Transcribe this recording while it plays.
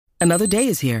Another day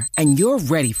is here, and you're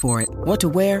ready for it. What to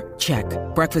wear? Check.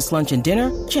 Breakfast, lunch, and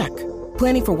dinner? Check.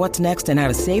 Planning for what's next and how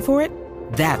to save for it?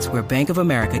 That's where Bank of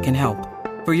America can help.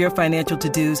 For your financial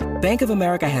to-dos, Bank of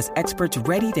America has experts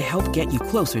ready to help get you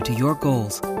closer to your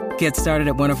goals. Get started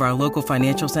at one of our local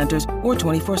financial centers or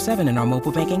 24/7 in our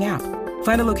mobile banking app.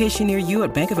 Find a location near you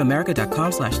at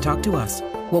bankofamerica.com/talktous.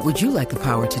 What would you like the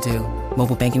power to do?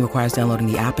 Mobile banking requires downloading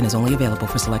the app and is only available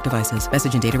for select devices.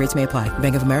 Message and data rates may apply.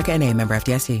 Bank of America N.A., member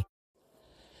FDIC.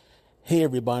 Hey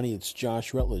everybody, it's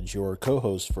Josh Rutledge, your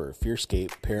co-host for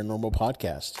Fearscape Paranormal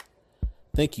Podcast.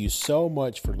 Thank you so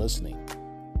much for listening.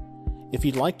 If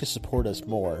you'd like to support us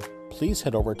more, please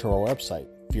head over to our website,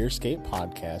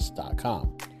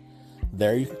 fearscapepodcast.com.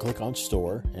 There you can click on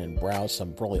store and browse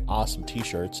some really awesome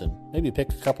t-shirts and maybe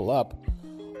pick a couple up,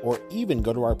 or even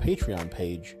go to our Patreon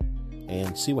page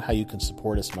and see how you can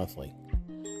support us monthly.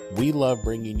 We love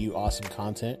bringing you awesome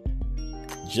content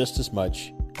just as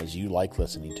much as you like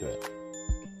listening to it.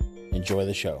 Enjoy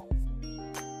the show.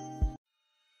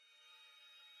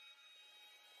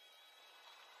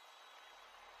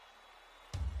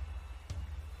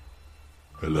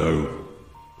 Hello.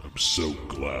 I'm so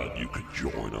glad you could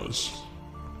join us.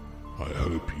 I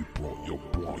hope you brought your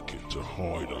blanket to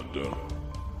hide under.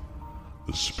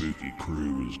 The spooky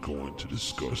crew is going to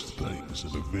discuss things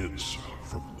and events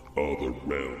from other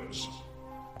realms.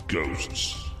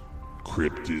 Ghosts,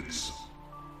 cryptids,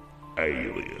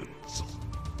 aliens.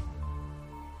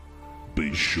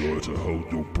 Be sure to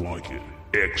hold your blanket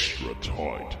extra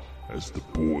tight as the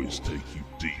boys take you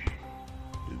deep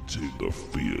into the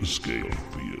Fearscape.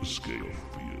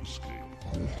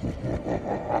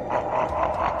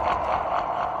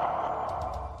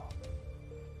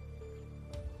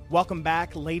 Welcome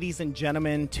back, ladies and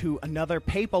gentlemen, to another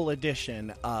papal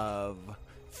edition of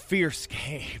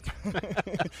Fearscape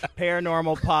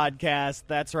Paranormal Podcast.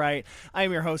 That's right.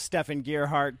 I'm your host, Stefan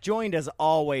Gearhart, joined as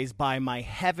always by my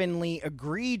heavenly,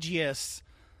 egregious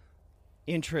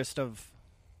interest of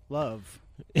love,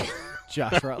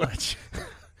 Josh Rutledge.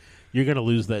 You're gonna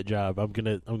lose that job. I'm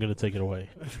gonna take it away.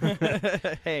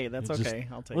 Hey, that's okay.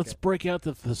 I'll take it. Let's break out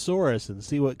the thesaurus and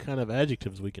see what kind of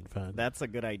adjectives we can find. That's a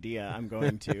good idea. I'm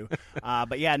going to.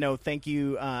 But yeah, no, thank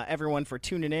you, everyone, for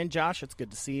tuning in. Josh, it's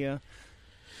good to see you.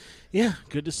 Yeah,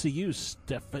 good to see you,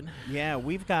 Stefan. Yeah,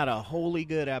 we've got a wholly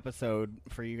good episode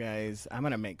for you guys. I'm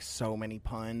going to make so many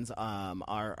puns.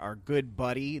 Our good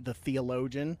buddy, the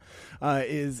theologian,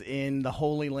 is in the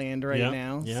Holy Land right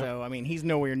now. Yep. So, I mean, he's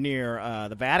nowhere near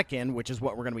the Vatican, which is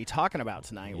what we're going to be talking about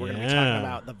tonight. We're going to be talking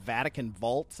about the Vatican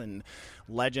vaults and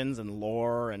legends and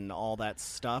lore and all that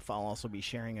stuff. I'll also be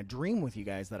sharing a dream with you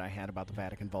guys that I had about the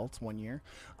Vatican vaults one year.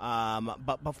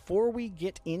 But before we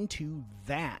get into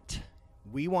that,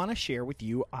 we want to share with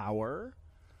you our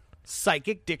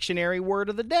Psychic Dictionary word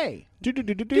of the day.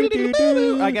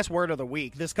 I guess word of the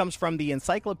week. This comes from the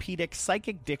Encyclopedic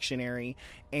Psychic Dictionary,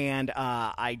 and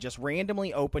I just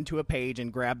randomly opened to a page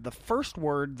and grabbed the first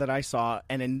word that I saw,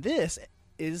 and in this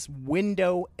is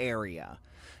window area.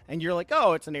 And you're like,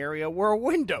 oh, it's an area where a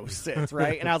window sits,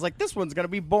 right? And I was like, this one's going to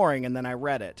be boring, and then I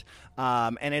read it.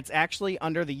 And it's actually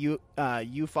under the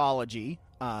ufology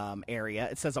area.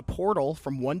 It says a portal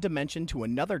from one dimension to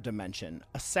another dimension,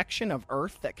 a section of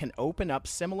Earth that can open up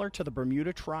similar to the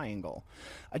Bermuda Triangle,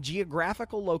 a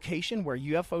geographical location where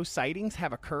UFO sightings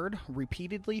have occurred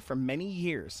repeatedly for many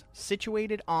years,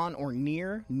 situated on or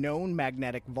near known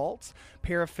magnetic vaults.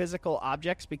 Paraphysical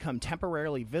objects become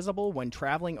temporarily visible when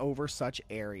traveling over such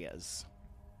areas.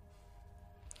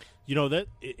 You know, that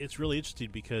it's really interesting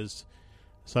because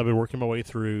I've been working my way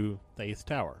through the Eighth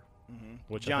Tower.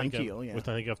 Which John I think Keel, which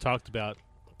I think I've talked about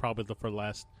probably for the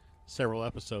last several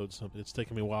episodes. So it's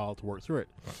taken me a while to work through it.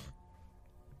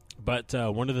 But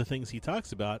one of the things he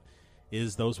talks about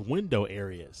is those window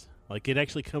areas. Like it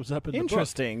actually comes up in the book.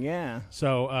 Interesting, yeah.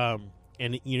 So,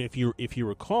 and you know, if you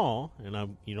recall, and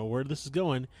I'm where this is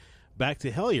going, back to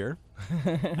Hellier,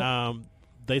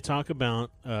 they talk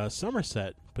about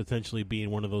Somerset potentially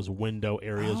being one of those window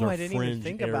areas or I didn't fringe even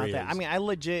think areas. about that.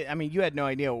 I mean, you had no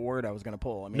idea what word I was going to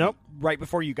pull. I mean, Nope. Right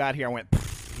before you got here, I went,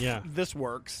 Yeah. this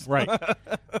works. Right.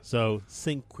 So,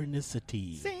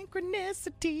 synchronicity.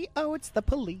 Synchronicity. Oh, it's the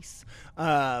police.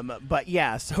 But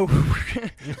yeah, so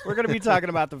we're going to be talking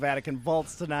about the Vatican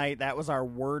vaults tonight. That was our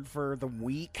word for the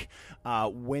week,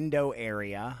 window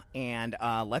area. And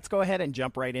let's go ahead and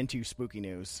jump right into spooky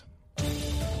news.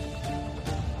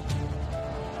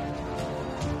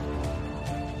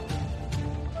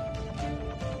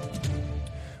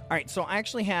 All right, so I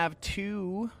actually have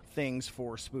two things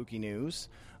for spooky news.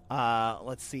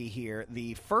 Let's see here.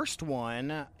 The first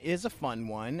one is a fun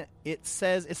one. It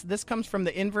says this comes from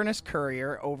the Inverness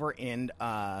Courier over in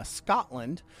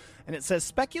Scotland, and it says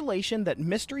speculation that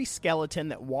mystery skeleton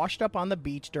that washed up on the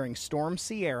beach during Storm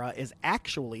Sierra is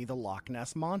actually the Loch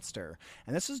Ness Monster.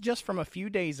 And this is just from a few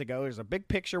days ago. There's a big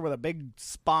picture with a big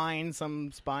spine,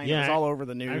 some spine. It was all over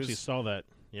the news. I actually saw that.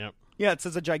 Yep. Yeah, it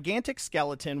says a gigantic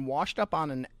skeleton washed up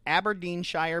on an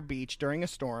Aberdeenshire beach during a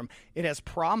storm. It has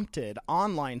prompted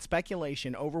online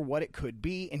speculation over what it could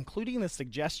be, including the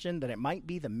suggestion that it might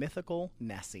be the mythical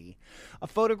Nessie. A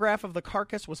photograph of the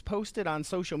carcass was posted on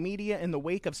social media in the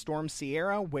wake of Storm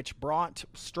Sierra, which brought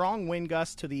strong wind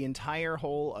gusts to the entire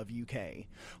whole of UK.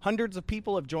 Hundreds of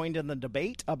people have joined in the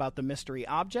debate about the mystery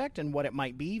object and what it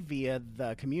might be via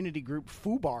the community group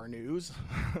Fubar News.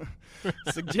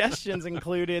 Suggestions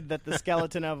included that the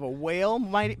skeleton of a whale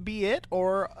might be it,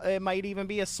 or it might even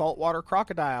be a saltwater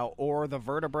crocodile, or the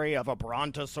vertebrae of a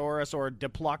brontosaurus or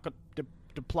diplodocus.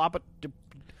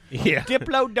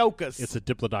 It's a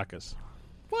diplodocus.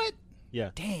 What?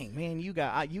 Yeah. Dang, man, you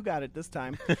got it this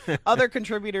time. Other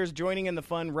contributors joining in the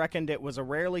fun reckoned it was a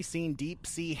rarely seen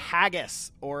deep-sea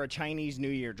haggis or a Chinese New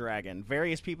Year dragon.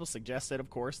 Various people suggested, of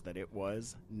course, that it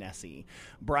was Nessie.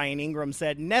 Brian Ingram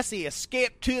said, Nessie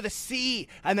escaped to the sea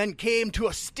and then came to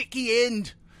a sticky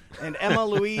end. And Emma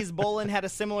Louise Bolin had a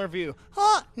similar view.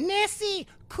 Oh, Nessie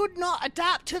could not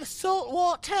adapt to the salt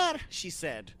water, she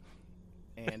said.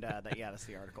 And that's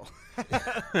the article.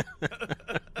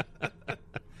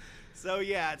 So,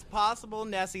 yeah, it's possible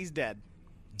Nessie's dead.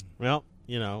 Well,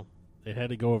 it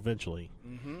had to go eventually.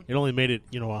 Mm-hmm. It only made it,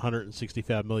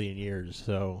 165 million years,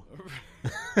 so.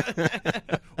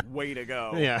 Way to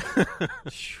go. Yeah.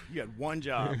 You had one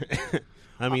job.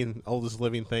 I mean, oldest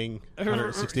living thing,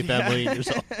 165 million years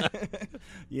old.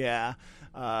 Yeah.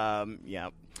 Yeah.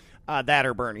 That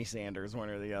or Bernie Sanders, one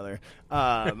or the other.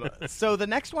 So the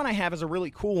next one I have is a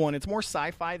really cool one. It's more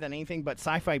sci-fi than anything, but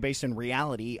sci-fi based in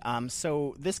reality.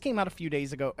 So this came out a few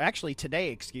days ago, actually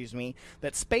today,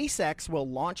 that SpaceX will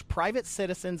launch private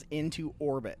citizens into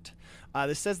orbit.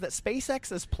 This says that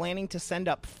SpaceX is planning to send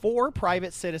up 4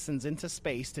 private citizens into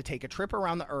space to take a trip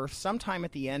around the Earth sometime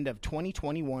at the end of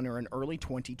 2021 or in early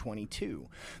 2022.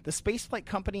 The spaceflight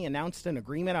company announced an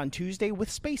agreement on Tuesday with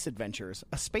Space Adventures,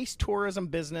 a space tourism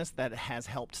business that has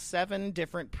helped 7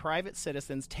 different private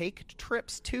citizens take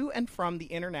trips to and from the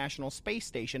International Space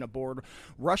Station aboard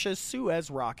Russia's Soyuz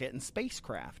rocket and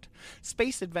spacecraft.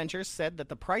 Space Adventures said that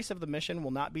the price of the mission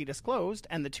will not be disclosed,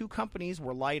 and the 2 companies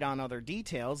were light on other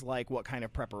details like what kind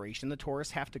of preparation the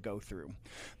tourists have to go through.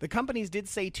 The companies did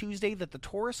say Tuesday that the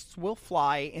tourists will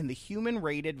fly in the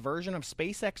human-rated version of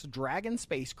SpaceX Dragon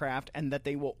spacecraft and that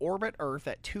they will orbit Earth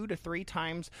at 2 to 3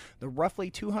 times the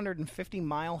roughly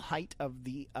 250-mile height of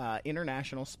the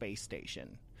International Space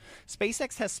Station.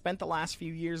 SpaceX has spent the last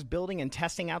few years building and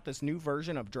testing out this new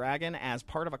version of Dragon as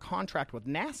part of a contract with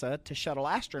NASA to shuttle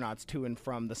astronauts to and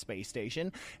from the space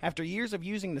station after years of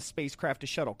using the spacecraft to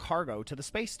shuttle cargo to the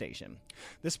space station.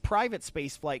 This private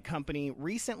spaceflight company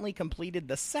recently completed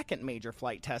the second major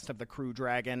flight test of the Crew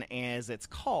Dragon, as it's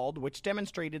called, which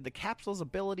demonstrated the capsule's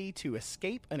ability to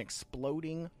escape an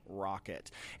exploding rocket.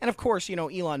 And of course,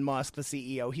 Elon Musk, the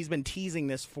CEO, he's been teasing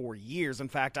this for years. In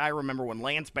fact, I remember when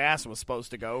Lance Bass was supposed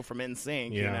to go from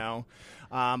NSYNC,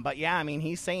 but yeah, I mean,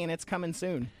 he's saying it's coming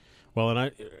soon. Well,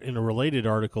 and in a related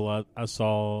article I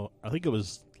saw, I think it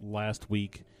was last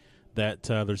week, that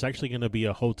there's actually going to be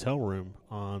a hotel room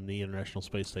on the International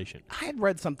Space Station. I had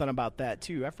read something about that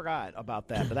too. I forgot about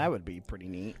that, but that would be pretty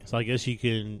neat. So I guess you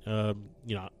can,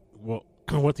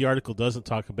 what the article doesn't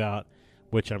talk about,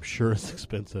 which I'm sure is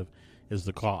expensive, is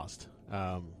the cost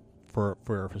for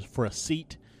a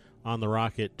seat on the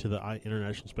rocket to the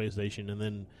International Space Station, and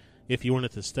then if you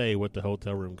wanted to stay, what the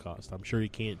hotel room cost. I'm sure you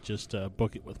can't just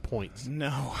book it with points.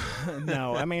 No.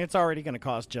 I mean, it's already going to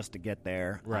cost just to get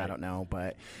there. Right. I don't know,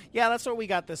 but yeah, that's what we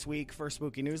got this week for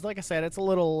Spooky News. Like I said, it's a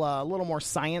little more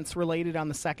science related on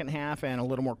the second half and a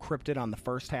little more cryptid on the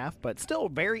first half, but still a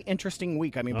very interesting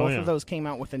week. I mean, both of those came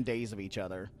out within days of each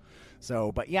other.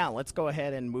 So, but yeah, let's go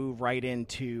ahead and move right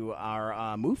into our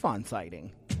MUFON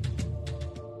sighting.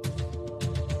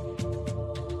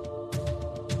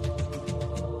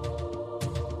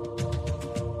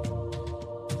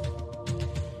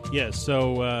 Yeah,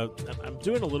 so I'm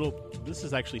doing this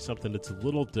is actually something that's a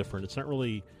little different. It's not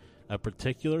really a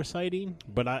particular sighting,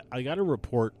 but I got a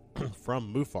report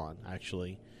from MUFON,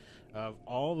 actually, of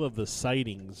all of the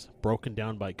sightings broken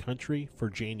down by country for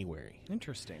January.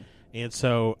 Interesting. And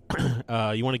so,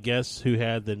 you want to guess who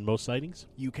had the most sightings?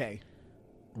 UK.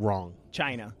 Wrong.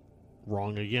 China.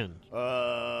 Wrong again.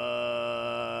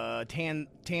 Tasmania.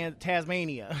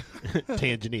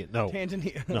 Tanzania. No.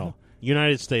 Tanzania. No.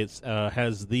 United States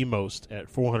has the most at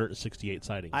 468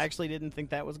 sightings. I actually didn't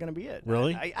think that was going to be it.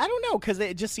 Really? I don't know, because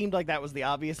it just seemed like that was the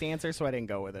obvious answer, so I didn't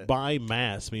go with it. By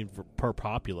mass, I mean per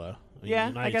popula. Yeah,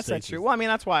 United I guess States that's true. is- Well, I mean,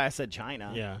 that's why I said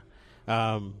China.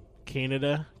 Yeah.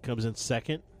 Canada comes in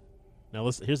second. Now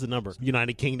listen, here's the number.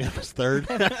 United Kingdom is third.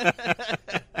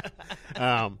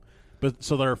 But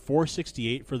so there are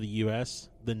 468 for the U.S.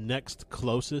 The next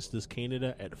closest is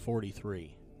Canada at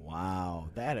 43. Wow,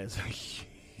 that is a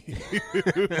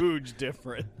huge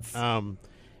difference. And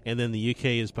then the UK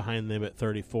is behind them at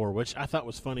 34, which I thought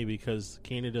was funny because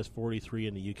Canada's 43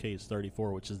 and the UK is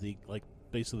 34, which is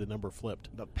basically the number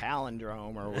flipped. The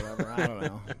palindrome or whatever. I don't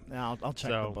know. I'll check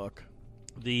the book.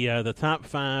 The top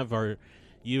 5 are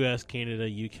U.S., Canada,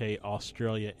 UK,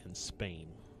 Australia, and Spain.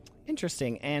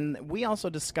 Interesting. And we also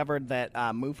discovered that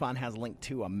MUFON has linked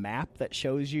to a map that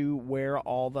shows you where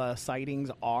all the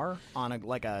sightings are on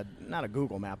not a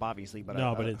Google map, obviously, but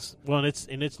it's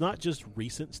not just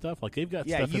recent stuff. Like they've got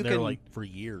stuff in there for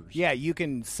years. Yeah, you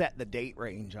can set the date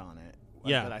range on it.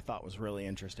 Yeah. That I thought was really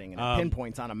interesting, and it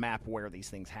pinpoints on a map where these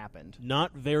things happened.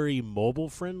 Not very mobile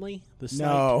friendly. The site.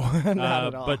 No, not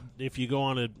at all. But if you go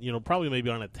on probably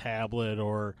maybe on a tablet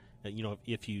or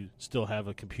if you still have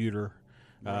a computer.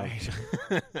 Right.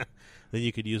 Then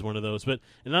you could use one of those. But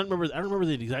I don't remember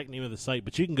the exact name of the site,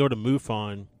 but you can go to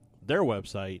MUFON, their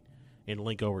website, and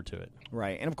link over to it.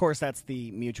 Right, and of course that's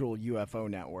the Mutual UFO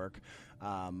Network.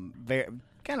 Kind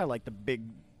of like the big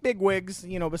wigs,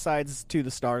 besides To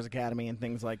the Stars Academy and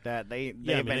things like that. They've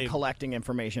been collecting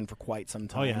information for quite some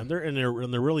time. Oh yeah, and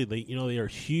they're really they are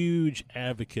huge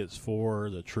advocates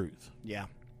for the truth. Yeah.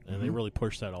 And they really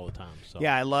push that all the time. So.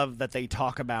 Yeah, I love that they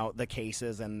talk about the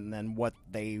cases and then what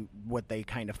they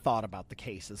kind of thought about the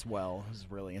case as well. It was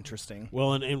really interesting.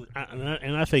 Well, and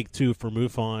I think too for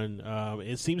MUFON,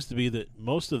 it seems to be that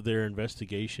most of their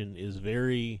investigation is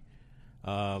very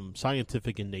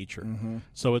scientific in nature. Mm-hmm.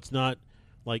 So it's not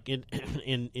like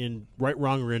in right,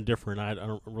 wrong, or indifferent. I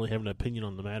don't really have an opinion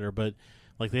on the matter, but.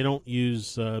 Like they don't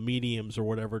use mediums or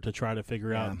whatever to try to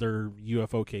figure out their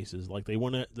UFO cases. Like they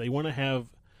want to have.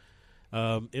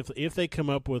 If they come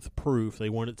up with proof, they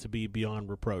want it to be beyond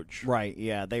reproach. Right,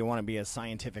 yeah. They want to be as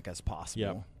scientific as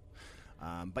possible.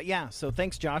 Yep. So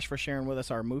thanks, Josh, for sharing with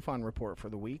us our MUFON report for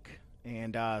the week.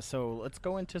 And so let's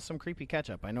go into some creepy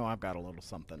catch-up. I know I've got a little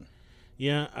something.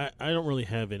 Yeah, I don't really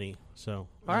have any. So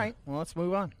all right, well, let's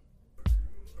move on.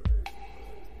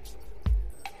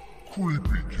 Creepy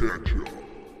catch-up.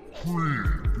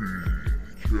 Creepy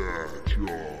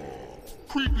catch-up.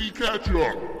 Creepy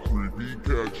catch-up.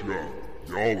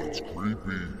 Y'all, it's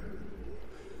creepy.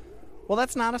 Well,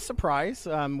 that's not a surprise.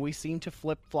 We seem to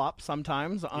flip-flop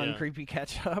sometimes on Creepy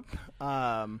Catch-Up.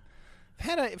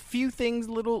 Had a few things,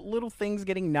 little things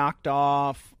getting knocked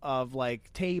off of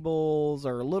like tables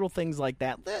or little things like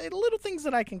that. Little things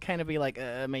that I can kind of be like,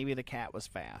 maybe the cat was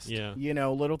fast. Yeah.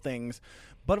 Little things.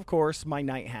 But of course, my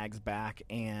night hag's back,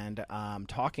 and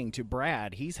talking to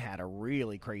Brad, he's had a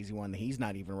really crazy one that he's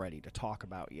not even ready to talk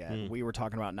about yet. We were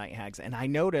talking about night hags, and I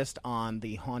noticed on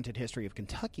the Haunted History of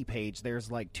Kentucky page,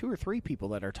 there's like 2 or 3 people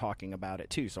that are talking about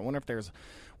it too. So I wonder if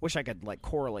wish I could like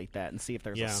correlate that and see if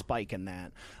there's a spike in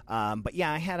that. But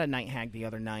yeah, I had a night hag the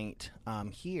other night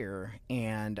here,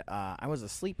 and I was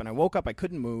asleep, and I woke up, I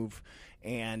couldn't move,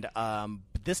 and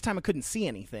this time I couldn't see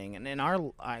anything. And in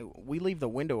we leave the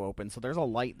window open, so there's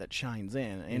a light that shines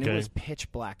in, and it was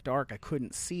pitch black dark. I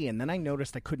couldn't see, and then I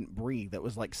noticed I couldn't breathe. It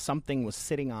was like something was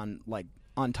sitting on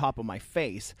top of my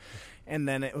face, and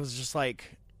then it was just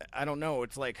like, I don't know.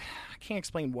 It's like, I can't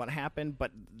explain what happened, but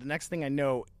the next thing I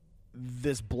know,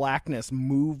 this blackness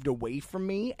moved away from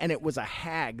me, and it was a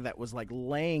hag that was like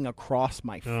laying across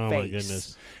my face. Oh my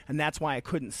goodness. And that's why I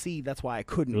couldn't see. That's why I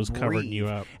couldn't breathe. It was covering you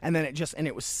up. And then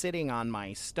it was sitting on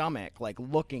my stomach, like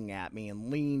looking at me, and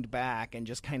leaned back and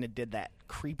just kind of did that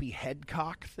creepy head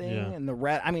cock thing. Yeah.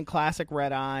 And classic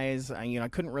red eyes. I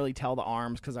couldn't really tell the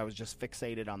arms because I was just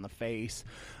fixated on the face.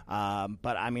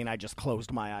 But I just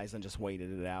closed my eyes and just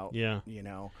waited it out. Yeah.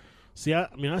 See,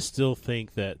 I still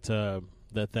think that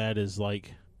that is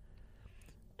like,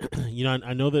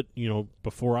 I know that,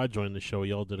 before I joined the show,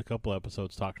 y'all did a couple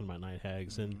episodes talking about night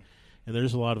hags, and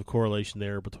there's a lot of correlation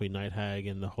there between night hag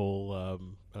and the whole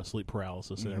sleep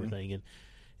paralysis and everything.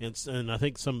 And I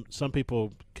think some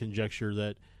people conjecture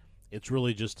that it's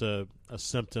really just a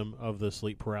symptom of the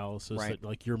sleep paralysis, right. That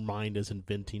like your mind is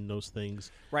inventing those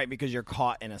things. Right, because you're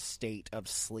caught in a state of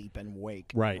sleep and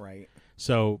wake. Right.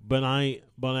 So, but I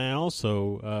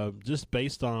also just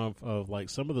based off of like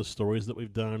some of the stories that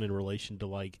we've done in relation to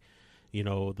like,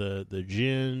 the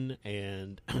djinn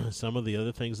and some of the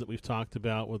other things that we've talked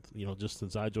about with, just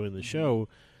since I joined the show,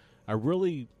 I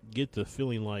really get the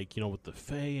feeling like, with the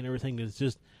Fae and everything, it's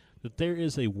just that there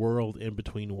is a world in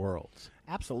between worlds.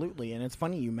 Absolutely, and it's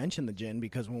funny you mentioned the djinn,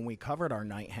 because when we covered our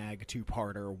Night Hag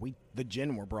two-parter, the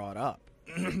djinn were brought up.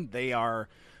 They are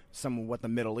some of what the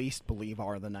Middle East believe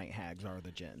are the Night Hags, are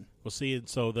the djinn. Well, see, and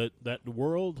so that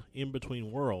world in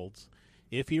between worlds,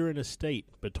 if you're in a state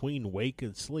between wake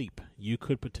and sleep, you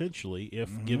could potentially,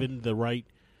 if given the right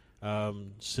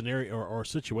scenario or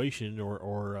situation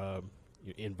or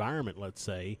environment, let's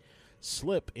say,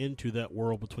 slip into that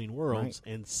world between worlds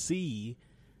and see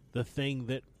the thing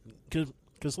that,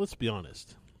 because let's be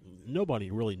honest,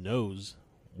 nobody really knows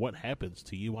what happens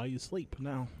to you while you sleep.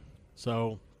 No.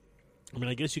 So, I mean,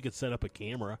 I guess you could set up a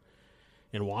camera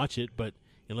and watch it, but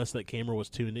unless that camera was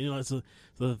tuned in, that's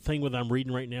the thing with I'm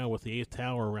reading right now with the 8th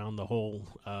Tower around the whole,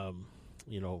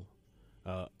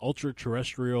 ultra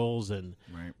terrestrials and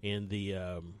the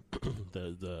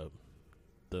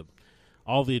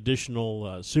all the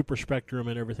additional super spectrum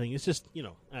and everything. It's just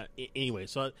anyway.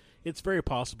 So it's very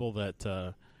possible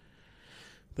that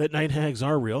that Night Hags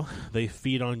are real. They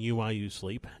feed on you while you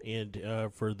sleep,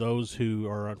 and for those who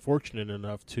are unfortunate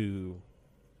enough to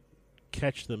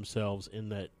catch themselves in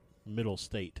that middle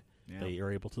state, they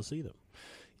are able to see them.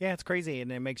 Yeah, it's crazy,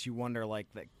 and it makes you wonder, like,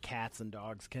 that cats and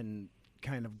dogs can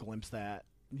kind of glimpse that,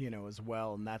 as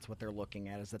well, and that's what they're looking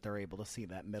at, is that they're able to see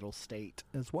that middle state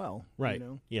as well. Right.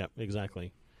 Yeah,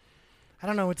 exactly. I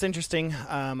don't know. It's interesting.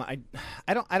 I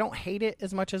don't hate it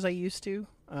as much as I used to,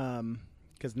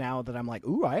 because now that I'm like,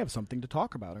 ooh, I have something to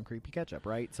talk about on Creepy Ketchup,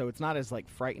 right? So it's not as, like,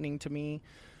 frightening to me,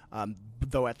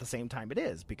 though at the same time it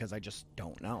is, because I just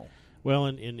don't know. Well,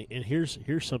 and here's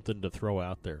something to throw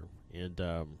out there, and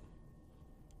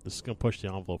this is going to push the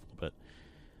envelope a bit,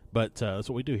 but that's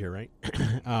what we do here, right?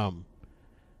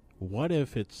 What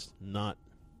if it's not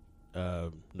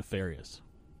nefarious?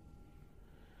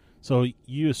 So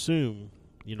you assume,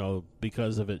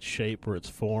 because of its shape or its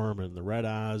form and the red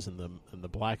eyes and the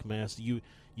black mask,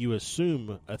 you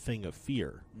assume a thing of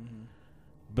fear. Mm-hmm.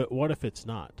 But what if it's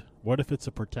not? What if it's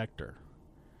a protector?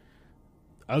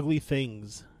 Ugly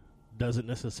things doesn't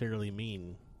necessarily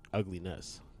mean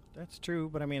ugliness. That's true,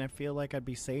 but I mean, I feel like I'd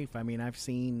be safe. I mean, I've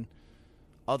seen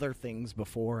other things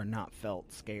before and not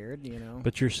felt scared,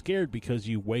 But you're scared because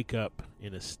you wake up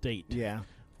in a state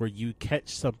where you catch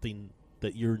something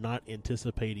that you're not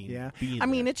anticipating being I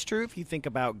mean, there. it's true if you think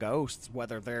about ghosts,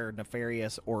 whether they're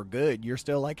nefarious or good, you're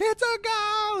still like, it's a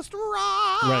ghost, run!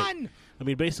 Right. I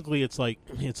mean, basically, it's like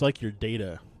your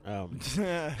data,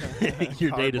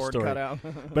 your data story.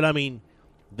 But I mean,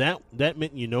 that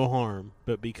meant you no harm,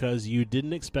 but because you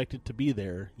didn't expect it to be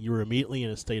there, you were immediately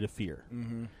in a state of fear.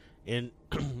 Mm-hmm. And,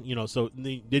 so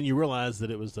then you realize that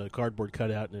it was a cardboard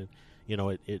cutout and,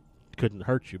 it couldn't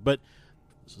hurt you. But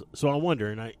so I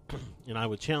wonder, and I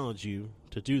would challenge you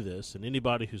to do this, and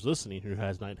anybody who's listening who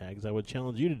has Night Hags, I would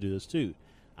challenge you to do this too.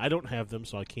 I don't have them,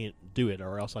 so I can't do it,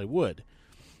 or else I would.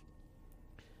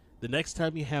 The next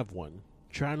time you have one,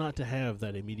 try not to have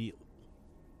that immediate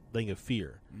thing of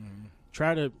fear. Mm-hmm.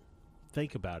 Try to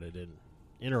think about it and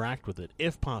interact with it,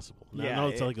 if possible. Now, I know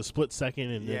it's like a split second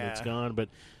and then it's gone, but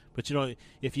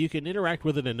if you can interact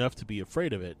with it enough to be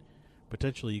afraid of it,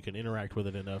 potentially you can interact with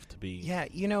it enough to be... Yeah,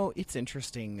 it's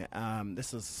interesting.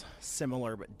 This is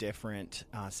similar but different.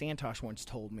 Santosh once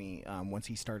told me, once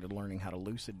he started learning how to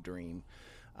lucid dream,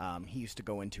 he used to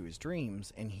go into his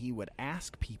dreams and he would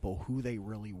ask people who they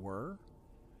really were.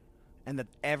 And that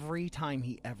every time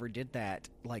he ever did that,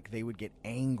 like, they would get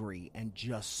angry and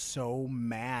just so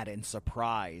mad and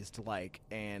surprised,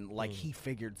 he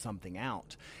figured something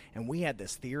out. And we had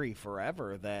this theory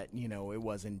forever that, it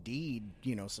was indeed,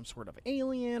 some sort of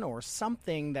alien or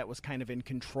something that was kind of in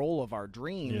control of our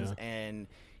dreams. Yeah. And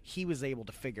he was able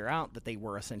to figure out that they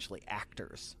were essentially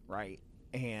actors, right?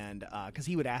 And because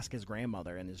he would ask his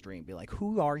grandmother in his dream, be like,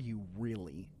 who are you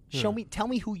really? Tell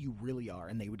me who you really are.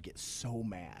 And they would get so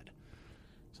mad.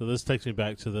 So this takes me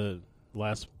back to the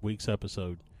last week's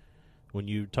episode when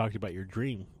you talked about your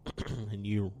dream and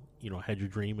you had your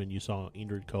dream and you saw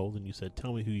Indrid Cold and you said,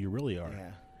 tell me who you really are.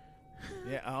 Yeah.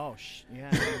 Yeah. Oh, yeah.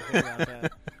 I didn't think about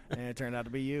that. And it turned out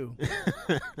to be you.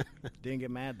 Didn't get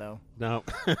mad, though. No.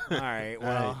 All right.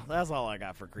 Well, that's all I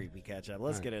got for Creepy Ketchup.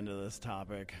 Let's get into this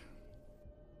topic.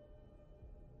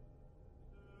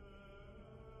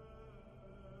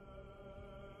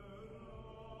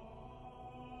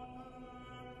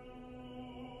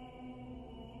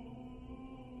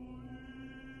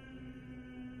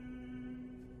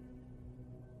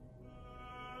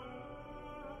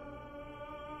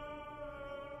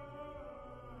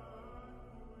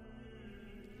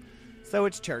 So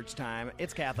it's church time.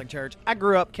 It's Catholic church. I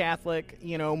grew up Catholic.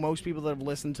 You know, most people that have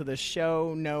listened to this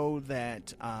show know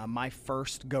that my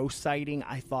first ghost sighting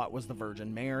I thought was the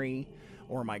Virgin Mary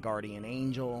or my guardian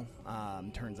angel.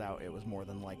 Turns out it was more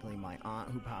than likely my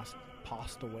aunt who passed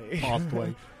away.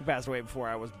 Who passed away before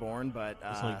I was born. But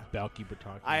It's like Balky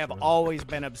Bertocchi. I have always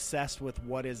been obsessed with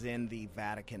what is in the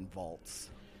Vatican vaults.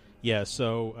 Yeah,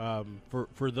 so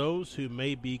for those who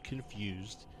may be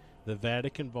confused, the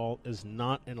Vatican Vault is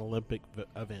not an Olympic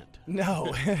event.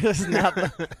 No, it's not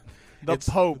the It's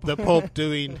Pope. The Pope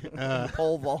doing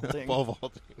pole vaulting. pole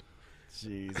vaulting.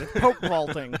 Jeez, it's Pope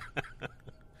vaulting.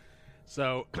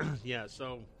 So, yeah,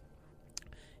 so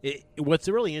what's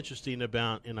really interesting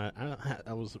about, and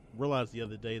I was realized the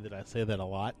other day that I say that a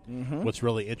lot, what's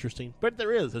really interesting, but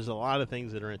there's a lot of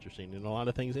things that are interesting, and a lot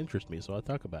of things interest me, so I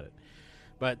talk about it.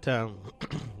 But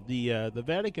the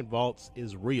Vatican Vaults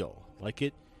is real.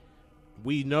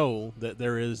 We know that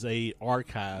there is a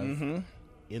archive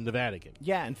in the Vatican.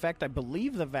 Yeah, in fact, I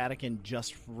believe the Vatican I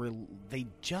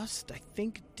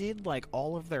think did like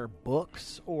all of their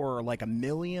books, or like 1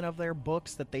 million of their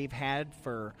books that they've had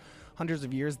for hundreds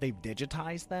of years. They've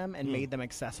digitized them and made them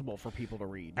accessible for people to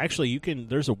read. Actually,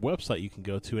 there's a website you can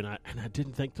go to, and I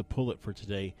didn't think to pull it for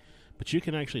today, but you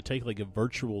can actually take like a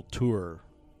virtual tour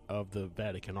of the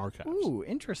Vatican archives. Ooh,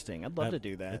 interesting. I'd love to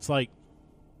do that. It's like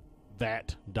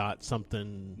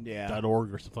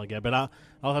vat.something.org or something like that. But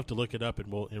I'll have to look it up,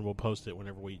 and we'll post it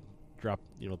whenever we drop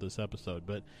this episode.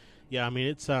 But yeah, I mean,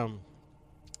 it's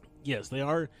yes, they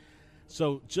are.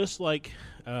 So just like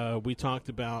we talked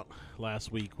about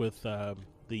last week with the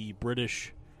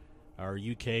British or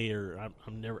UK, or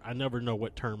I never know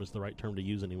what term is the right term to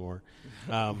use anymore.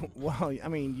 Well, I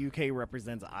mean, UK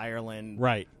represents Ireland,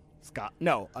 Right.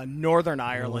 Northern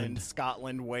Ireland,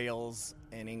 Scotland, Wales,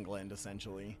 and England,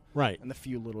 essentially. Right. And the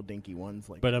few little dinky ones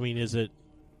like. But I mean,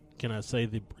 can I say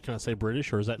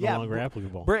British, or is that no longer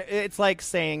applicable? It's like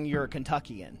saying you're a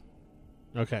Kentuckian.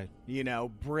 Okay.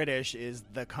 British is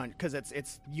the because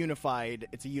it's unified.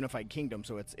 It's a unified kingdom,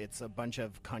 so it's a bunch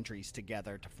of countries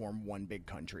together to form one big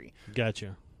country.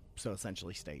 Gotcha. So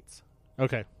essentially states.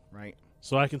 Okay. Right.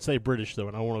 So I can say British though,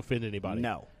 and I won't offend anybody.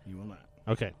 No, you will not.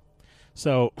 Okay.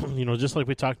 So just like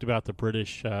we talked about, the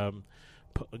British going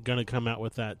to come out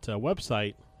with that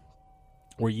website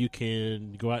where you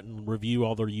can go out and review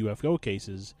all their UFO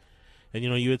cases. And,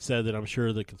 you had said that I'm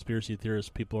sure the conspiracy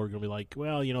theorist people are going to be like,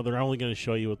 well, they're only going to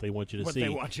show you what they want you to see. What they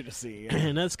want you to see. Yeah.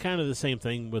 And that's kind of the same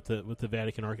thing with the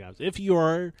Vatican archives. If you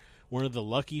are one of the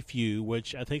lucky few,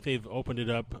 which I think they've opened it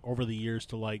up over the years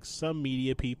to like some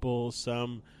media people,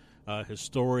 some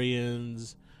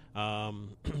historians,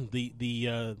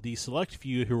 the select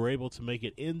few who were able to make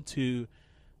it into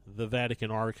the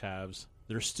Vatican archives,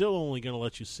 they're still only going to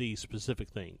let you see specific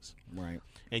things. Right.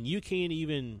 And you can't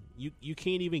even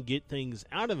get things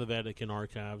out of the Vatican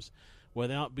archives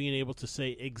without being able to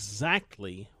say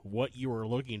exactly what you are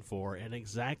looking for and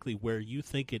exactly where you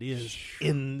think it is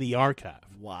in the archive.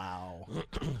 Wow.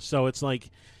 So it's like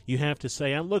you have to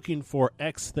say, I'm looking for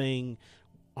X thing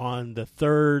on the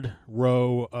third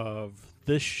row of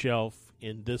this shelf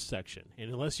in this section.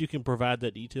 And unless you can provide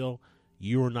that detail,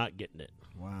 you are not getting it.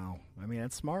 Wow. I mean,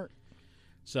 that's smart.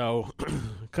 So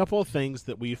a couple of things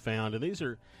that we found,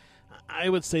 and I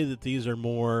would say that these are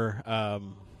more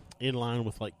in line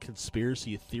with like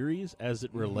conspiracy theories as it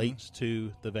relates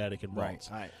to the Vatican vaults.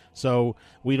 Right. So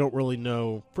we don't really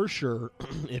know for sure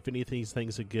if any of these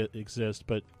things exist,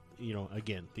 but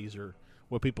again, these are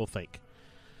what people think.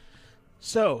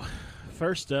 So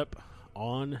first up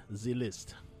on the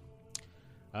list,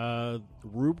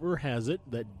 rumor has it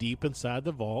that deep inside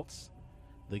the vaults,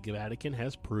 the Vatican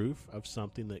has proof of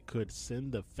something that could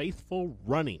send the faithful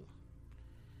running.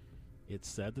 It's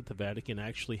said that the Vatican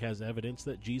actually has evidence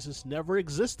that Jesus never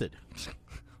existed.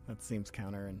 That seems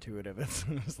counterintuitive.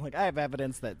 It's like, I have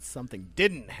evidence that something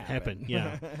didn't happen.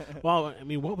 Yeah. Well, I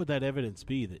mean, what would that evidence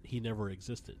be that he never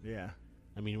existed? Yeah.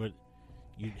 I mean,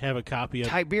 you'd have a copy of...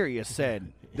 Tiberius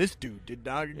said, this dude did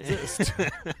not exist.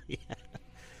 Yeah.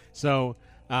 So,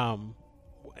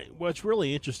 what's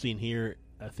really interesting here,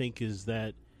 I think, is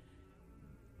that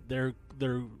they're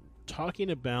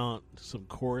talking about some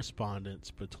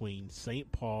correspondence between St.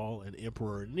 Paul and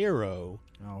Emperor Nero.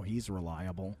 Oh, he's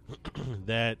reliable.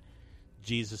 That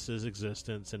Jesus'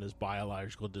 existence and his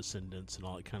biological descendants and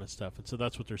all that kind of stuff. And so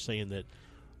that's what they're saying, that...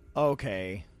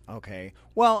 Okay. Okay.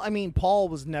 Well, I mean, Paul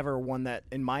was never one that,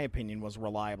 in my opinion, was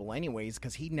reliable anyways,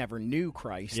 because he never knew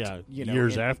Christ. Yeah, you know,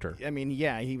 years after. I mean,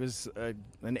 yeah, he was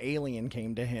an alien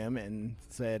came to him and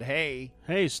said, "Hey,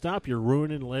 stop! You're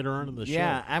ruining later on in the show."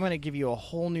 Yeah, I'm going to give you a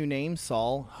whole new name,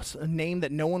 Saul, a name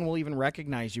that no one will even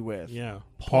recognize you with. Yeah,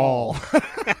 Paul.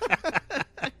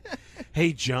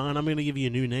 Hey, John, I'm going to give you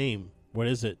a new name. What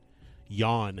is it?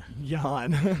 Yawn.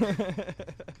 Yawn.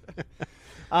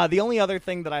 The only other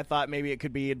thing that I thought maybe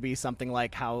it'd be something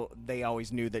like how they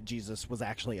always knew that Jesus was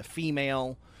actually a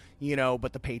female, you know,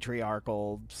 but the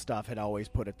patriarchal stuff had always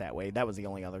put it that way. That was the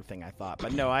only other thing I thought.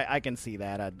 But no, I can see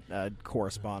that a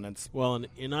correspondence. Well,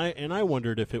 and I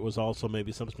wondered if it was also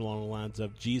maybe something along the lines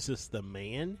of Jesus the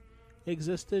man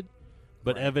existed,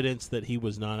 but evidence that he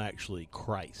was not actually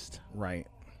Christ. Right.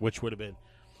 Which would have been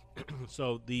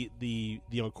so the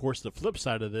of course the flip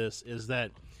side of this is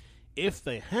that if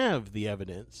they have the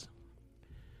evidence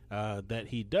that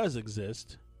he does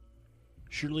exist,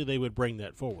 surely they would bring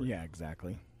that forward. Yeah,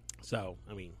 exactly. So,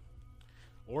 I mean,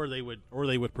 or they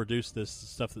would produce this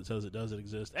stuff that says it doesn't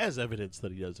exist as evidence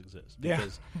that he does exist.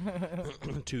 Because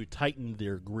to tighten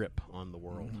their grip on the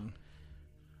world. Mm-hmm.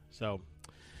 So,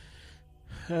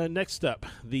 next up,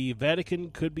 the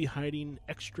Vatican could be hiding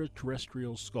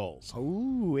extraterrestrial skulls.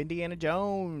 Ooh, Indiana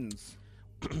Jones.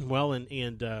 Well, and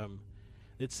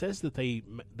it says that they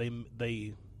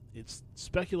it's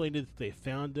speculated that they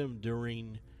found them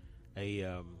during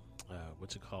a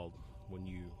what's it called when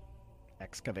you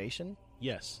excavation?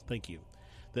 Yes, thank you.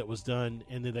 That was done,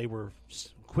 and then they were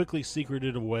quickly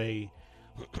secreted away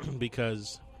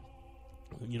because,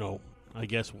 you know, I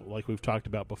guess like we've talked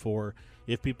about before,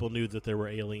 if people knew that there were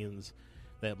aliens,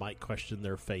 that might question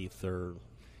their faith or.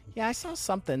 Yeah, I saw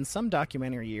some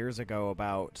documentary years ago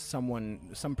about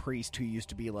some priest who used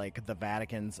to be like the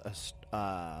Vatican's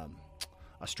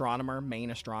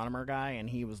main astronomer guy, and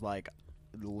he was like,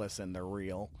 listen, they're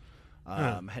real.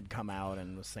 Had come out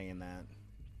and was saying that.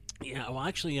 Yeah, well,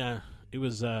 actually, it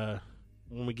was when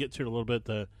we get to it a little bit,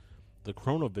 the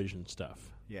chronovision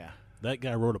stuff. Yeah. That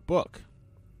guy wrote a book,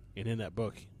 and in that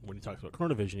book, when he talks about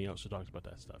chronovision, he also talks about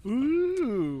that stuff.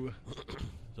 Ooh.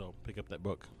 So pick up that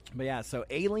book. But yeah, so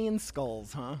alien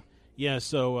skulls, huh? Yeah,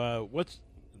 so what's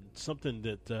something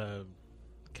that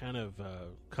kind of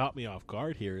caught me off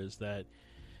guard here is that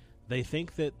they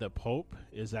think that the Pope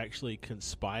is actually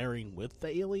conspiring with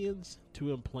the aliens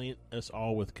to implant us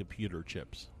all with computer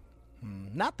chips.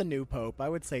 Not the new Pope. I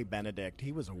would say Benedict.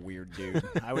 He was a weird dude.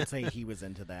 I would say he was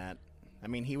into that. I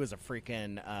mean, he was a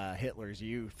freaking Hitler's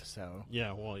youth, so.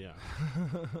 Yeah, well, yeah.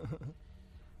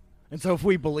 And so if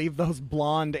we believe those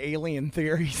blonde alien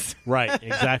theories. Right,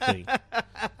 exactly.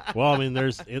 Well, I mean,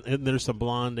 there's some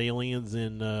blonde aliens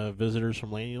in Visitors from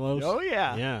Lanilos. Oh,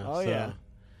 yeah. Yeah. Oh, yeah.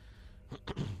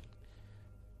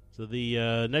 So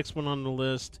the next one on the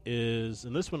list is,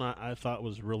 and this one I thought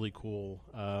was really cool.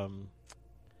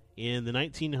 In the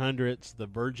 1900s, the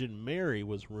Virgin Mary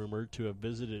was rumored to have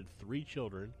visited 3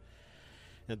 children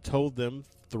and told them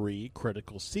 3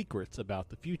 critical secrets about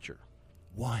the future.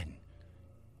 1,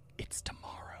 it's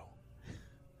tomorrow.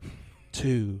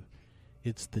 2,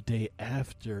 it's the day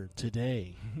after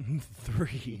today.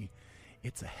 3,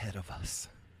 it's ahead of us.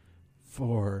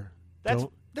 4,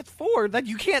 That's 4. That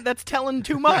you can't. That's telling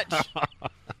too much.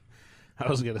 I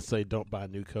was gonna say, don't buy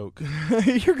new Coke.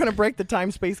 You're gonna break the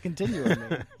time-space continuum.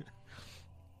 Man.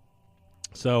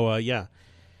 So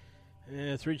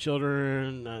 3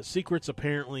 children. Secrets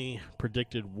apparently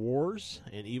predicted wars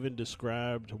and even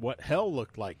described what hell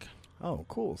looked like. Oh,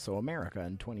 cool. So America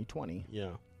in 2020.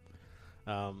 Yeah.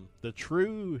 The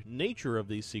true nature of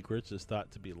these secrets is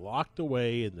thought to be locked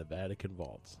away in the Vatican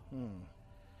vaults.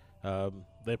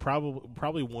 They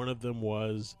probably one of them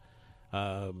was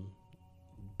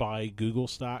buy Google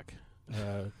stock,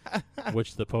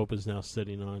 which the Pope is now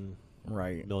sitting on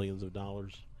millions of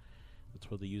dollars. That's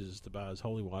what he uses to buy his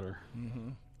holy water. Mm-hmm.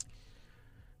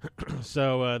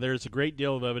 So there's a great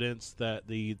deal of evidence that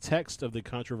the text of the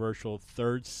controversial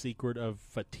Third Secret of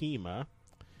Fatima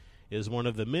is one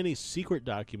of the many secret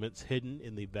documents hidden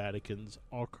in the Vatican's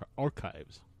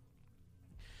archives.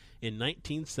 In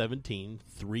 1917,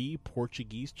 3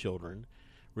 Portuguese children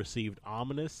received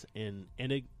ominous and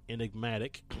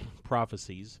enigmatic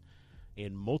prophecies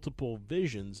and multiple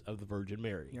visions of the Virgin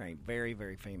Mary. Right, very,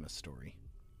 very famous story.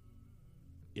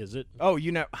 Is it? Oh,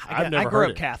 you know, I've never I grew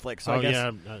heard up it. Catholic, so I guess.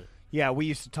 Yeah. Yeah, we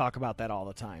used to talk about that all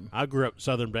the time. I grew up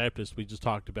Southern Baptist. We just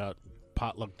talked about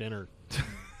potluck dinner.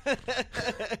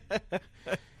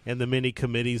 And the many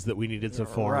committees that we needed to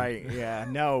form. Right, yeah.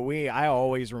 No, I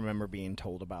always remember being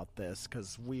told about this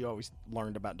because we always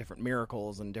learned about different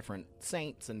miracles and different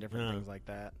saints and different things like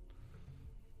that.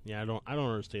 Yeah, I don't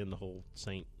understand the whole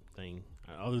saint thing,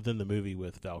 other than the movie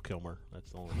with Val Kilmer.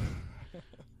 That's the only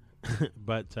one.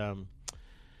 But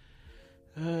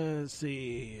let's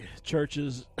see.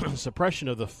 Church's suppression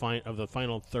of the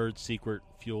final third secret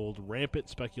fueled rampant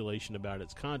speculation about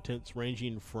its contents,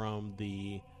 ranging from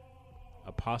the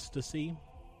apostasy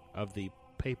of the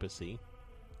papacy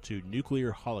to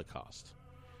nuclear holocaust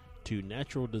to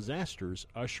natural disasters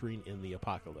ushering in the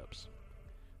apocalypse.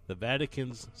 The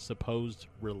Vatican's supposed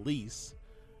release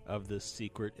of this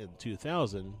secret in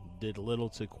 2000 did little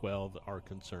to quell our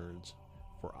concerns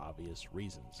for obvious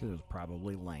reasons. It was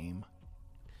probably lame.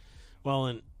 Well,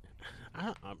 and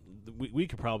we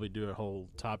could probably do a whole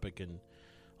topic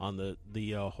on the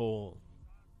whole,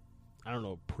 I don't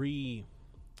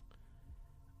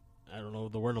know,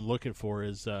 the word I'm looking for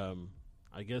is, I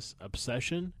guess,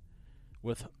 obsession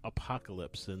with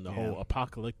apocalypse and the whole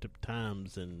apocalyptic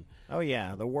times. And oh,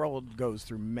 yeah, the world goes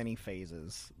through many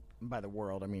phases. By the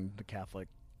world, I mean the Catholic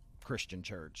Christian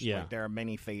Church. Yeah. Like, there are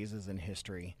many phases in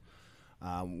history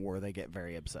where they get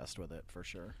very obsessed with it, for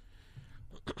sure.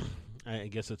 I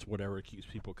guess it's whatever keeps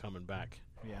people coming back.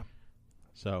 Yeah.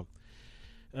 So,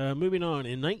 moving on,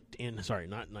 in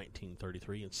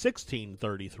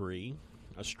 1633,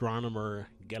 astronomer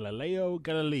Galileo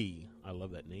Galilei, I love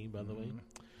that name, by the way,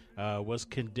 was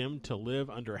condemned to live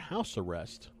under house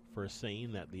arrest for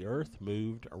saying that the Earth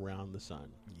moved around the sun.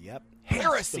 Yep.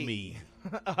 Heresy!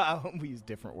 We use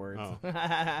different words. Oh.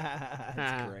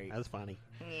 That's great. That's funny.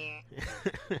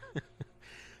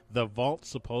 The vault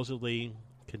supposedly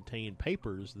contained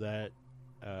papers that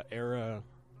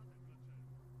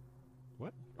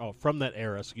from that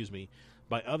era, excuse me,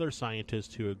 by other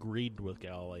scientists who agreed with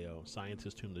Galileo,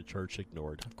 scientists whom the church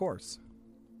ignored. Of course.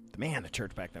 Man, the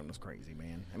church back then was crazy,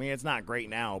 man. I mean, it's not great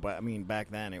now, but, I mean,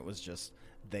 back then it was just,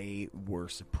 they were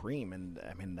supreme, and,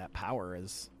 I mean, that power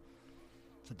it's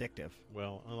addictive.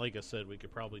 Well, like I said, we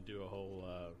could probably do a whole,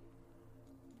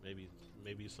 maybe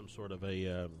some sort of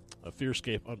a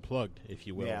Fearscape Unplugged, if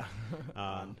you will, Yeah.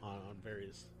 on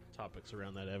various topics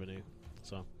around that avenue.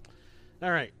 So,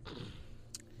 all right.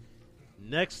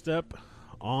 Next up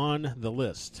on the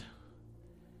list.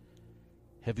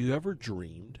 Have you ever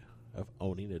dreamed of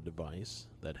owning a device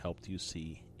that helped you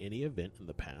see any event in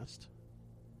the past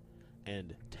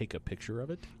and take a picture of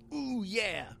it? Ooh,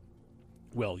 yeah.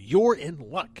 Well, you're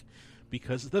in luck,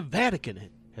 because the Vatican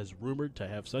has rumored to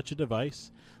have such a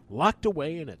device locked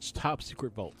away in its top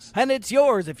secret vaults. And it's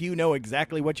yours if you know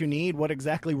exactly what you need, what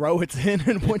exactly row it's in,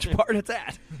 and which part it's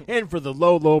at. And for the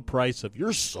low, low price of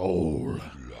your soul.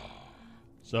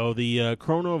 So the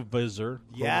Chronovisor.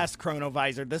 Yes,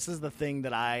 Chronovisor. This is the thing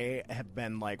that I have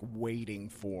been, like, waiting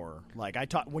for. Like,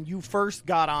 when you first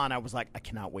got on, I was like, I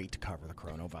cannot wait to cover the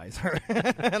Chronovisor.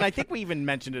 And I think we even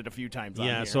mentioned it a few times on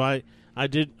here. Yeah, so I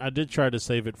did try to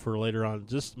save it for later on,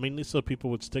 just mainly so people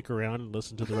would stick around and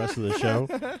listen to the rest of the show.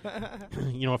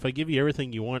 You know, if I give you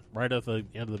everything you want right at the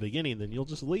end of the beginning, then you'll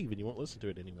just leave and you won't listen to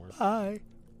it anymore. Bye.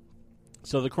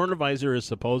 So the Chronovisor is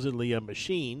supposedly a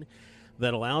machine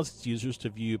that allows its users to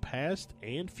view past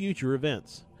and future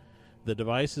events. The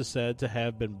device is said to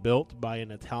have been built by an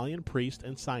Italian priest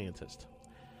and scientist.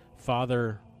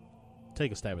 Father,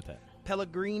 take a stab at that.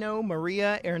 Pellegrino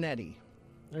Maria Ernetti.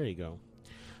 There you go.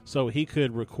 So he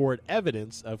could record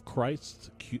evidence of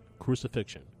Christ's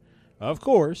crucifixion. Of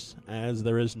course, as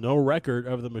there is no record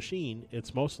of the machine,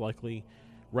 its most likely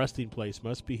resting place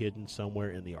must be hidden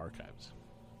somewhere in the archives.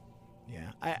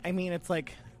 Yeah. I mean, it's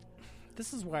like,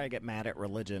 this is why I get mad at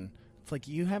religion. It's like,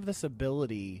 you have this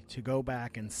ability to go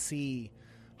back and see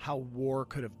how war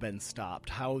could have been stopped,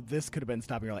 how this could have been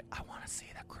stopped. And you're like, I want to see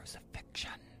the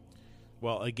crucifixion.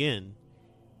 Well, again,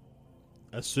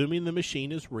 assuming the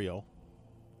machine is real,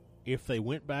 if they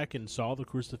went back and saw the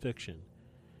crucifixion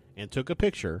and took a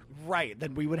picture, right,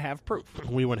 then we would have proof.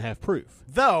 We would have proof.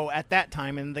 Though, at that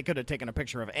time, and they could have taken a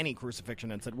picture of any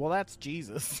crucifixion and said, well, that's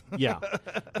Jesus. Yeah,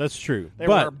 that's true. There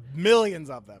were millions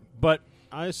of them. But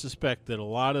I suspect that a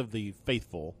lot of the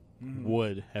faithful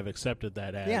would have accepted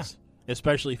that as,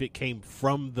 especially if it came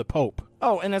from the Pope.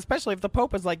 Oh, and especially if the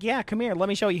Pope is like, yeah, come here, let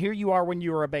me show you. Here you are when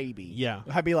you were a baby. Yeah.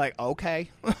 I'd be like, okay.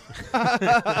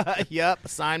 Yep,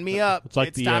 sign me up. It's, like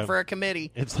it's time for a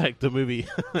committee. It's like the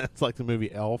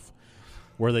movie Elf,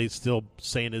 where they still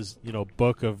saying his,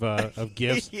 book of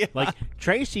gifts. Yeah. Like,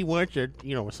 Tracy wants to,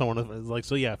 someone is like,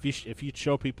 so yeah, if you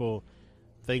show people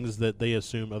things that they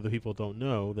assume other people don't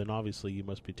know, then obviously you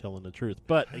must be telling the truth.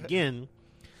 But again,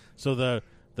 so the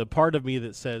part of me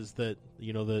that says that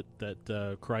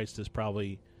that Christ is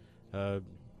probably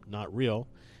not real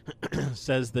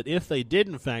says that if they did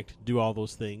in fact do all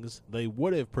those things, they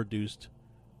would have produced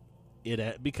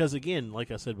because again,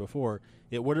 like I said before,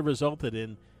 it would have resulted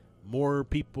in more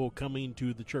people coming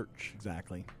to the church.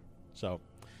 Exactly. So,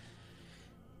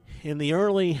 in the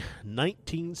early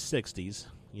 1960s,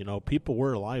 people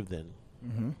were alive then.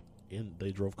 Mm-hmm. And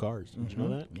they drove cars. Did you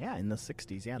know that? Yeah, in the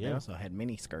 60s. Yeah, they Yeah. also had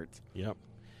mini skirts. Yep.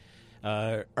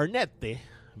 Arnette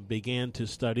began to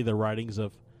study the writings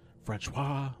of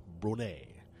Francois Brunet,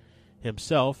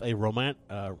 himself a Roman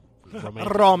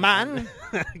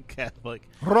Catholic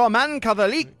Roman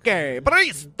Catholic,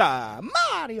 Brista,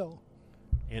 Mario.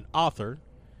 and author.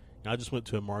 I just went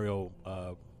to a Mario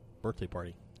birthday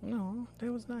party. No,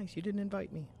 that was nice. You didn't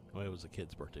invite me. Well, it was a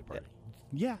kid's birthday party.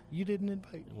 Yeah, you didn't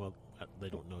invite me. Well, they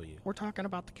don't know you. We're talking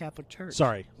about the Catholic Church.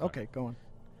 Sorry. Okay, go on.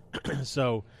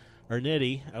 So,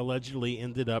 Arnette allegedly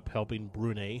ended up helping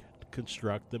Brunet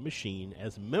construct the machine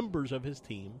as members of his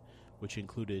team, which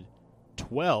included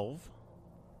 12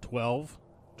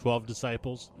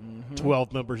 disciples,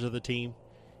 12 members of the team.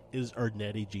 Is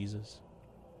Arnette Jesus?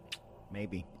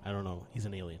 Maybe. I don't know. He's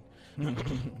an alien.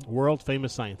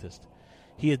 World-famous scientist.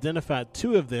 He identified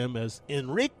two of them as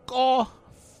Enrico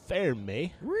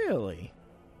Fermi Really?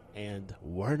 and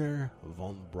Werner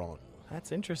von Braun.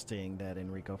 That's interesting that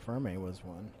Enrico Fermi was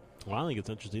one. Well, I think it's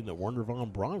interesting that Werner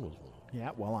von Braun was one.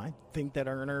 Yeah, well, I think that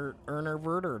Erner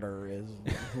Werder is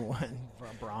one.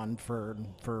 Braun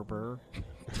Ferber.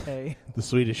 Hey. The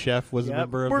Swedish chef was a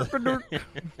member of the...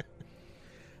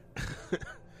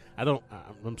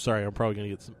 I'm sorry. I'm probably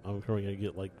gonna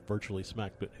get like virtually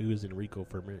smacked. But who is Enrico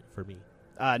Fermi?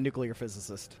 Nuclear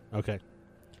physicist. Okay.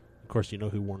 Of course, you know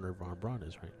who Werner von Braun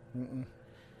is, right? Mm-mm.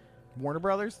 Warner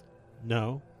Brothers?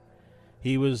 No.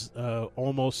 He was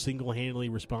almost single-handedly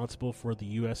responsible for the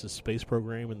U.S.'s space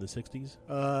program in the 60s.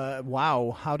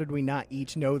 Wow. How did we not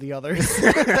each know the others?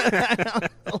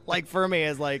 Like, Fermi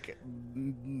is, like,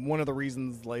 one of the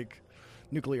reasons, like,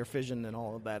 nuclear fission and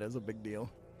all of that is a big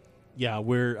deal. Yeah,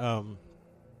 we're...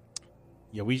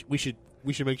 we should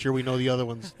make sure we know the other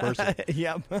ones first.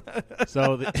 Yep.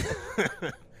 So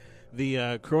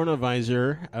the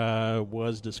chronovisor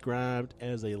was described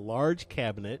as a large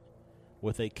cabinet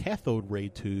with a cathode ray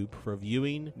tube for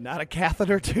viewing. Not a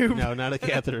catheter tube? No, not a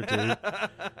catheter tube.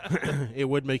 It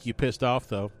would make you pissed off,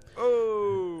 though.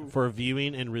 Oh. For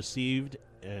viewing and received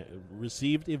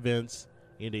events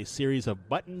and a series of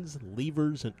buttons,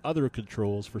 levers, and other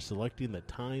controls for selecting the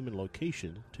time and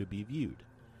location to be viewed.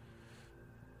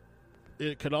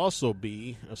 It could also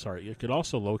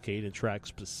locate and track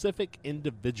specific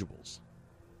individuals.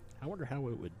 I wonder how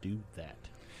it would do that.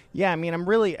 Yeah, I mean, I'm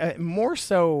really more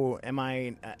so.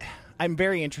 I'm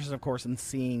very interested, of course, in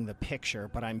seeing the picture,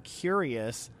 but I'm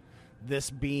curious. This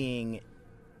being,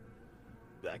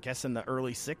 I guess, in the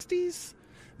early '60s,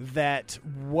 that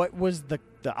what was the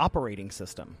operating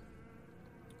system?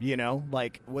 You know,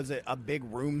 like, was it a big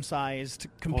room-sized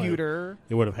computer?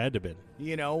 It would have had to been.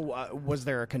 You know, was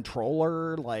there a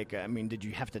controller? Like, I mean, did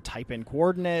you have to type in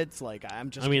coordinates? Like, I'm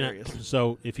just curious.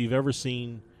 So if you've ever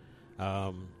seen...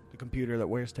 the computer that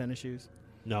wears tennis shoes?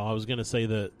 No, I was going to say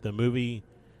the movie,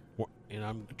 and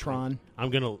I'm... Tron.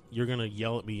 You're going to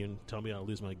yell at me and tell me I'll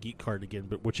lose my geek card again,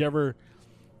 but whichever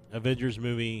Avengers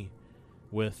movie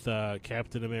with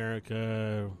Captain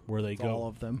America, where they go... All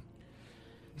of them.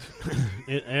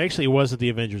 It actually wasn't the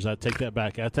Avengers. I take that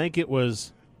back. I think it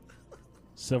was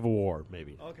Civil War,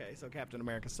 maybe. Okay, so Captain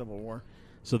America Civil War.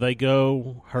 So they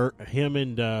go, him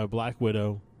and Black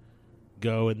Widow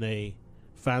go, and they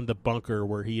find the bunker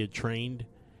where he had trained,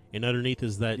 and underneath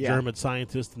is that German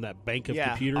scientist and that bank of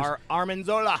computers. Armin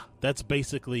Zola. That's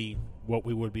basically what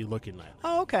we would be looking at.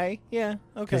 Oh, okay. Yeah,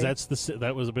 okay. Because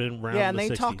that was been around and the they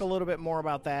 60s. talk a little bit more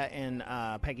about that in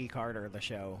Peggy Carter, the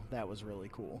show. That was really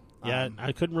cool. Yeah,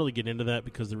 I couldn't really get into that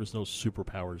because there was no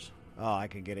superpowers. Oh, I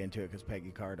could get into it because Peggy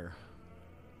Carter.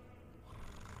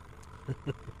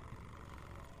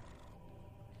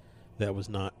 That was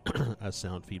not a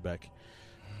sound feedback.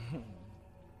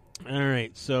 All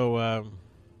right, so...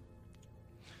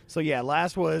 So, yeah,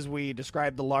 last was we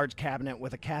described the large cabinet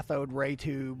with a cathode ray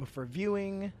tube for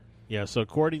viewing. Yeah, so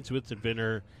according to its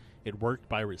inventor, it worked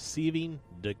by receiving,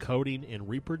 decoding, and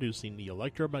reproducing the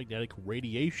electromagnetic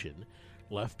radiation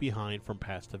left behind from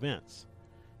past events.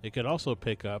 It could also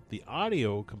pick up the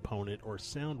audio component or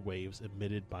sound waves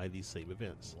emitted by these same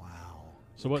events. Wow.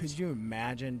 So could you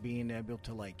imagine being able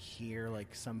to, like, hear,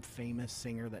 like, some famous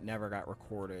singer that never got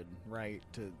recorded, right,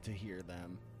 to hear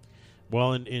them?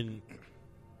 Well,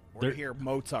 Or hear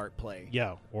Mozart play.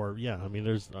 Yeah, I mean,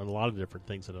 there's a lot of different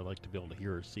things that I'd like to be able to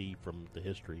hear or see from the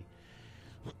history.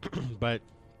 But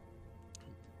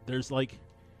there's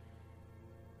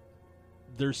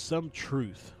some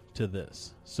truth to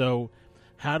this. So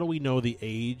how do we know the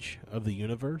age of the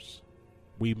universe?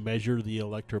 we measure the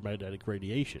electromagnetic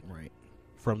radiation Right.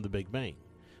 from the Big Bang.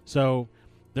 So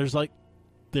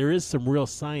there is some real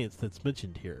science that's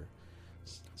mentioned here.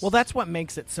 Well, that's what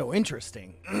makes it so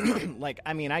interesting.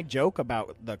 I joke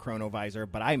about the chronovisor,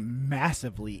 but I'm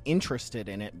massively interested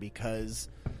in it because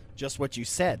just what you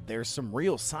said, there's some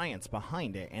real science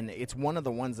behind it, and it's one of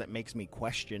the ones that makes me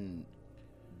question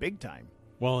big time.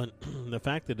 Well, and the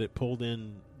fact that it pulled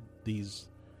in these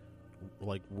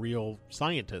real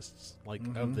scientists,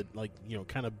 of the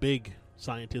kind of big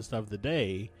scientists of the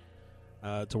day,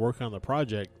 to work on the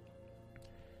project.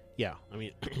 Yeah, I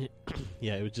mean,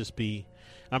 yeah, it would just be.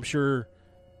 I'm sure,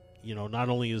 not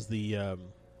only is the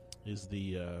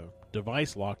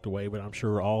device locked away, but I'm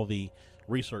sure all the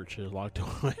research is locked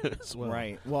away as well.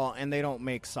 Right. Well, and they don't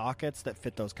make sockets that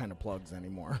fit those kind of plugs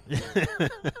anymore.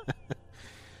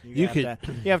 You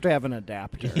have to have an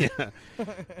adapter. Yeah,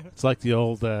 it's like the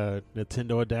old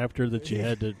Nintendo adapter that you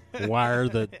had to wire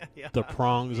the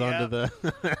prongs onto the.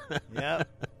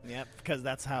 Yep. Because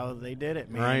that's how they did it,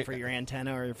 man. Right. For your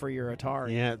antenna or for your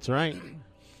Atari. Yeah, that's right.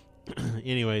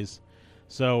 Anyways,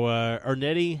 so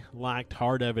Ernetti lacked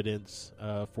hard evidence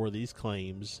for these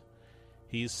claims.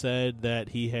 He said that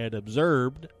he had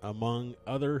observed, among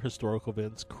other historical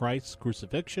events, Christ's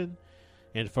crucifixion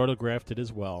and photographed it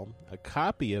as well. A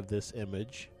copy of this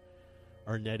image,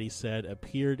 Ernetti said,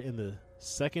 appeared in the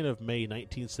 2nd of May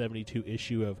 1972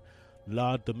 issue of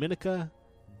La Domenica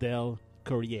del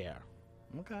Corriere.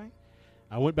 Okay.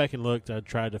 I went back and looked. I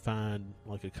tried to find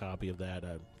a copy of that.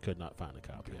 I could not find a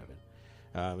copy of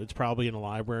it. It's probably in a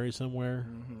library somewhere,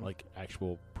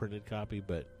 actual printed copy,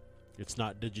 but it's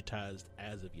not digitized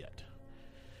as of yet.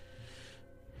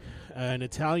 An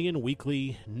Italian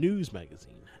weekly news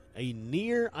magazine. A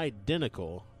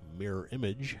near-identical mirror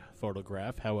image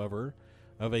photograph, however,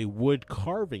 of a wood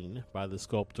carving by the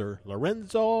sculptor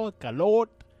Lorenzo Calotte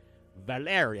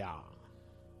Valeria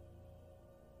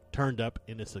turned up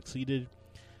and it succeeded,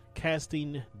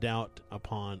 casting doubt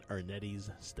upon Ernetti's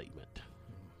statement.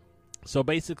 So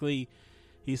basically,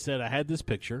 he said, I had this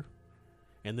picture,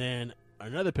 and then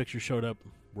another picture showed up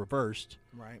reversed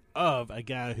of a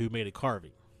guy who made a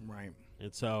carving. Right.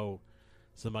 And so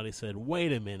somebody said,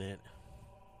 wait a minute.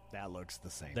 That looks the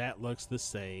same. That looks the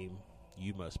same.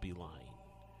 You must be lying.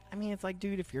 I mean, it's like,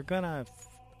 dude, if you're going to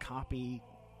copy,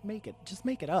 just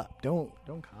make it up. Don't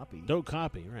copy. Don't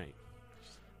copy, right.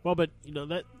 Well, but,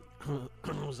 that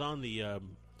was on the,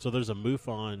 so there's a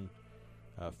MUFON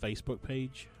Facebook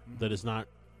page that is not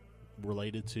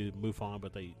related to MUFON,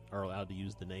 but they are allowed to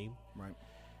use the name. Right.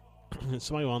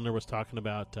 Somebody on there was talking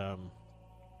about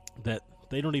that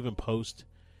they don't even post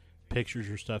pictures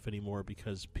or stuff anymore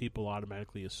because people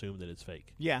automatically assume that it's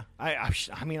fake. Yeah, I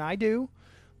mean, I do.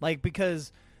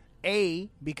 Because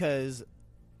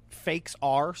fakes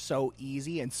are so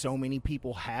easy and so many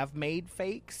people have made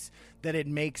fakes that it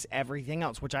makes everything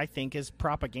else, which I think is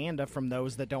propaganda from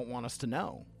those that don't want us to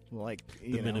know. The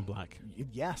Men in Black.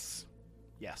 Yes.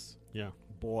 Yeah.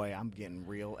 Boy, I'm getting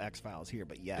real X-Files here,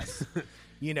 but yes.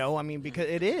 Because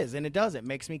it is, and it does. It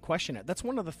makes me question it. That's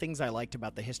one of the things I liked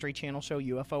about the History Channel show,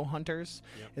 UFO Hunters,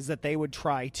 is that they would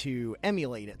try to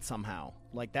emulate it somehow.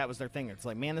 That was their thing. It's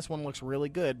like, man, this one looks really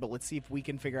good, but let's see if we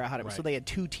can figure out how to... Right. So they had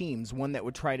two teams, one that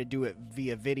would try to do it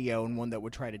via video and one that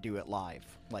would try to do it live.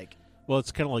 Well,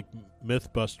 it's kind of like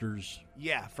Mythbusters.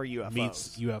 Yeah, for UFOs.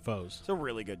 Meets UFOs. It's a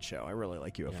really good show. I really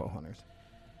like UFO Hunters.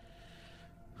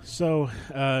 So,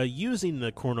 using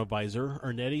the chronovisor,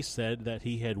 Ernetti said that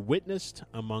he had witnessed,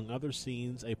 among other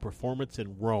scenes, a performance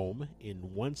in Rome in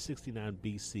 169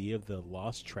 BC of the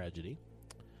Lost Tragedy.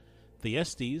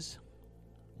 Thyestes,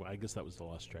 well, I guess that was the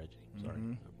Lost Tragedy.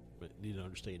 Sorry. But you need to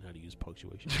understand how to use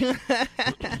punctuation.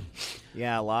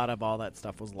 Yeah, a lot of all that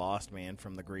stuff was lost, man,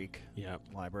 from the Greek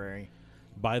library.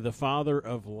 By the father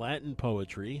of Latin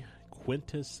poetry,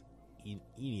 Quintus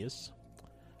Ennius.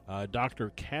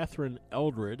 Dr. Catherine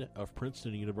Eldred of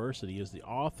Princeton University is the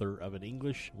author of an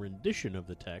English rendition of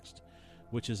the text,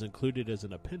 which is included as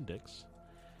an appendix.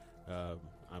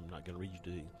 I'm not going to read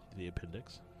you the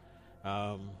appendix.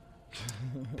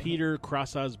 Peter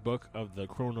Crossa's book of the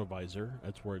Chronovisor,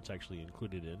 that's where it's actually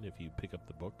included in if you pick up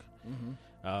the book.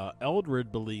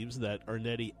 Eldred believes that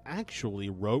Ernetti actually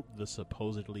wrote the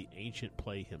supposedly ancient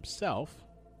play himself,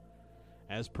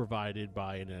 as provided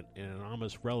by an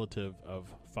anonymous relative of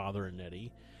Father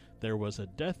Ernetti. There was a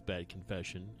deathbed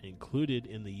confession included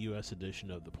in the U.S.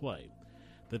 edition of the play.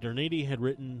 That Ernetti had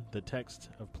written the text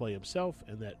of play himself,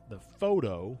 and that the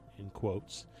photo, in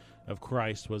quotes, of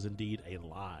Christ was indeed a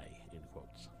lie, in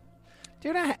quotes.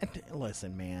 Dude,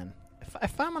 listen, man.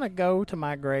 If I'm going to go to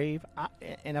my grave,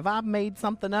 and if I've made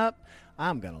something up,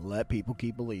 I'm going to let people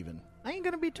keep believing. I ain't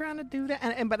gonna be trying to do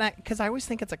that, but because I always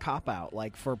think it's a cop out,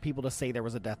 like for people to say there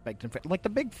was a deathbed confession, like the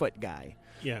Bigfoot guy,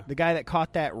 the guy that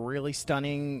caught that really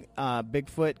stunning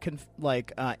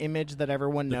Bigfoot image that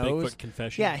everyone knows. Bigfoot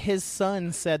confession. Yeah, his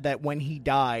son said that when he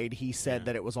died, he said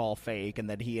that it was all fake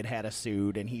and that he had a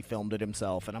suit and he filmed it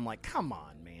himself. And I'm like, come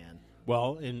on, man.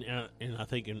 Well, and I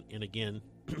think, and again,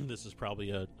 this is probably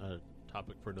a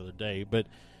topic for another day, but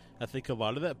I think a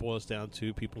lot of that boils down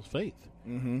to people's faith.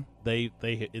 Mm-hmm.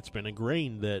 It's been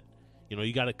ingrained that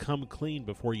you got to come clean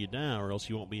before you die, or else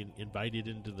you won't be invited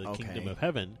into the kingdom of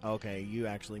heaven. Okay, you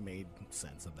actually made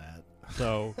sense of that.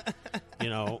 So,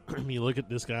 you look at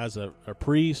this guy as a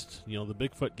priest. The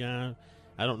Bigfoot guy.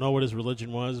 I don't know what his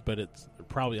religion was, but it's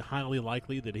probably highly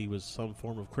likely that he was some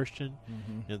form of Christian,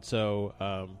 and so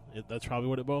that's probably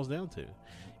what it boils down to.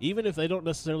 Even if they don't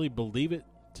necessarily believe it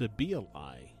to be a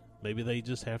lie. Maybe they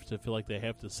just have to feel like they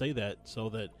have to say that so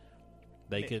that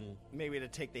they can... Maybe to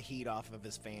take the heat off of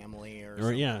his family or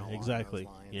something along exactly.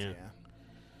 those lines. Yeah.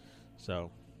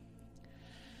 So,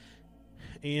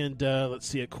 and let's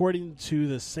see. According to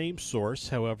the same source,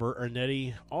 however,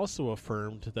 Ernetti also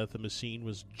affirmed that the machine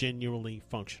was genuinely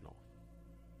functional.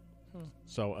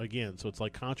 So, again, it's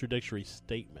like contradictory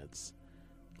statements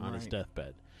on his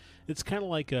deathbed. It's kind of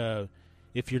like a...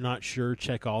 if you're not sure,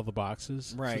 check all the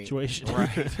boxes situation.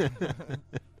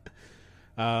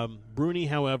 Right. Bruni,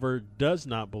 however, does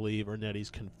not believe Ernetti's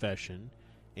confession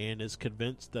and is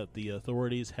convinced that the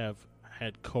authorities had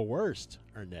coerced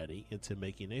Ernetti into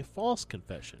making a false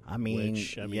confession. I mean,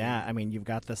 you've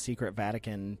got the secret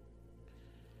Vatican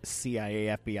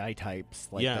CIA, FBI types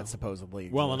that supposedly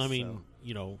exist. Well, and I mean,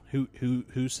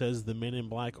 who says the men in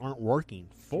black aren't working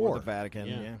for the Vatican?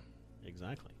 Yeah.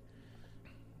 Exactly.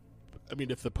 I mean,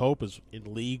 if the Pope is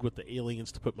in league with the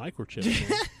aliens to put microchips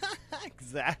in.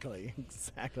 Exactly.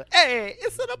 Hey,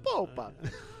 it's the Pope.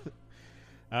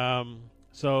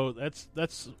 So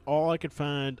that's all I could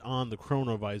find on the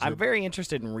Chronovisor. I'm very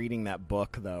interested in reading that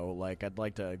book, though. Like, I'd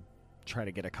like to try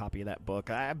to get a copy of that book.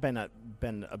 I've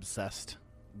been obsessed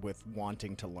with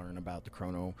wanting to learn about the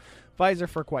Chronovisor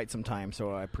for quite some time,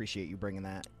 so I appreciate you bringing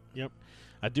that. Yep.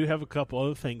 I do have a couple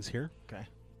other things here. Okay.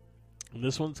 And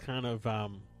this one's kind of...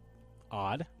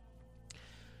 odd.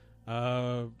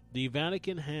 The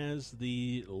Vatican has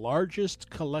the largest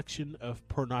collection of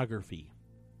pornography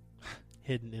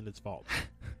hidden in its vault.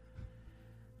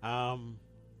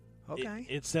 Okay.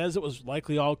 It says it was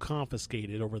likely all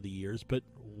confiscated over the years, but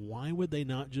why would they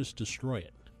not just destroy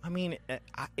it? I mean,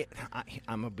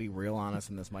 I'm going to be real honest,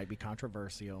 and this might be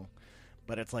controversial,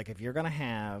 but it's like if you're going to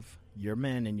have your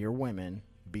men and your women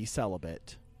be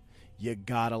celibate, you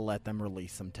got to let them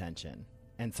release some tension.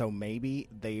 And so maybe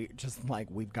they just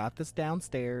we've got this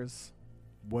downstairs.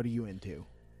 What are you into?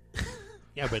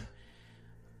 Yeah, but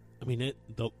I mean,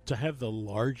 to have the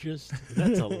largest,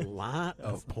 that's a lot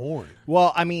of porn.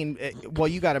 Well, I mean,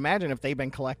 you got to imagine if they've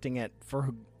been collecting it for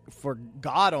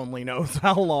God only knows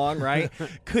how long, right?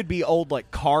 Could be old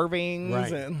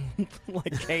carvings and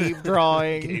cave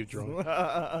drawings.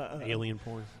 Alien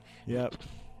porn. Yep.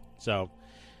 So...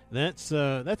 That's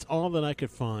all that I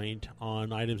could find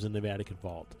on items in the Vatican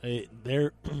vault.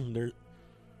 Excuse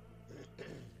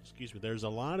me. There's a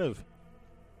lot of,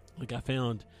 I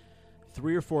found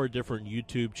 3 or 4 different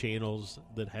YouTube channels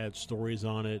that had stories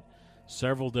on it,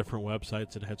 several different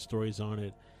websites that had stories on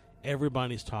it.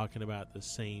 Everybody's talking about the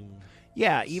same.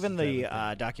 Yeah, even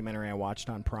the documentary I watched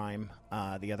on Prime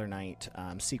the other night,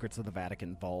 Secrets of the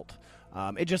Vatican Vault,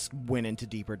 it just went into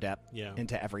deeper depth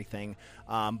into everything.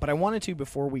 But I wanted to,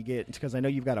 before we get, because I know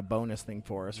you've got a bonus thing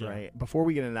for us, right? Before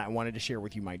we get into that, I wanted to share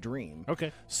with you my dream.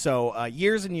 Okay. So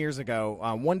years and years ago,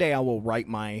 one day I will write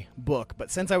my book,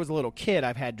 but since I was a little kid,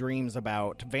 I've had dreams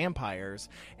about vampires,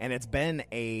 and it's been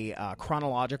a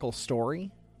chronological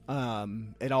story.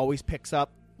 It always picks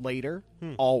up later,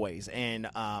 always. And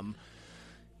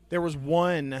there was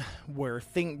one where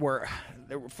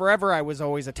forever I was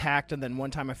always attacked, and then one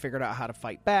time I figured out how to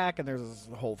fight back, and there's this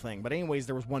whole thing. But anyways,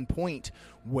 there was one point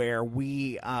where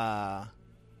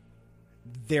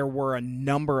there were a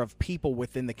number of people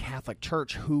within the Catholic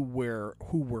Church who were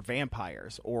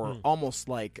vampires, or almost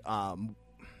like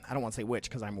I don't want to say witch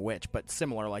because I'm a witch, but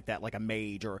similar like that, like a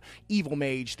mage or evil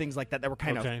mage, things like that. That were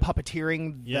kind of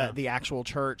puppeteering the actual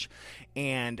church.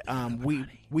 And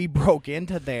we broke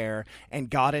into there and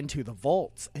got into the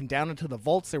vaults. And down into the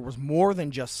vaults, there was more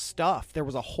than just stuff. There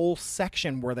was a whole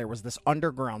section where there was this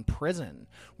underground prison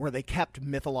where they kept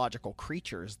mythological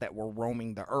creatures that were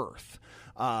roaming the earth.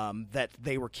 That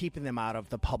they were keeping them out of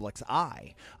the public's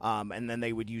eye. And then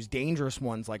they would use dangerous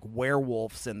ones like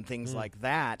werewolves and things like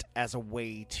that as a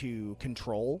way to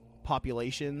control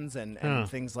populations and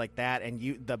things like that,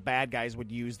 and the bad guys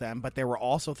would use them, but there were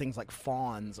also things like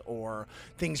fawns or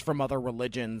things from other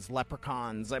religions,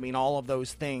 leprechauns. I mean, all of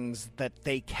those things that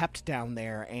they kept down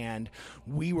there, and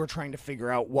we were trying to figure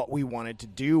out what we wanted to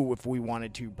do, if we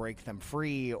wanted to break them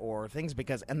free or things,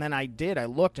 because, and then I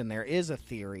looked, and there is a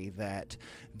theory that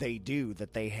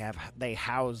they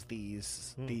house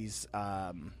these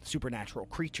supernatural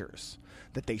creatures,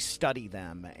 that they study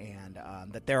them, and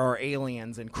that there are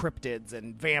aliens and cryptids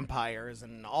and vampires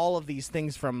and all of these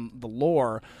things from the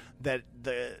lore,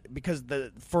 because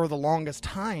for the longest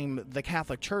time the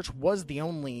Catholic Church was the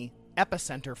only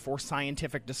epicenter for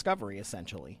scientific discovery,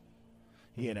 essentially.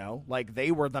 You know, like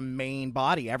they were the main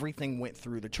body. Everything went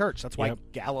through the church. That's why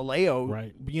Galileo,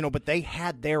 right. You know, but they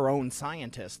had their own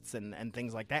scientists and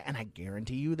things like that, and I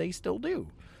guarantee you they still do.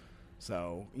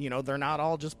 So, you know, they're not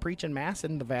all just preaching mass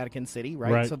in the Vatican City,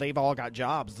 right? So they've all got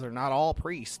jobs. They're not all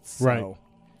priests. So, right.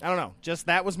 I don't know. Just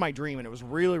that was my dream, and it was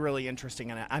really, really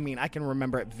interesting. And I mean, I can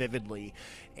remember it vividly.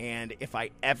 And if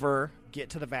I ever get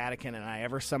to the Vatican and I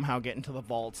ever somehow get into the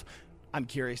vaults, I'm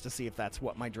curious to see if that's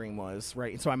what my dream was,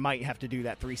 right? So I might have to do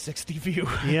that 360 view.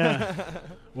 Yeah.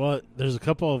 Well, there's a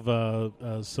couple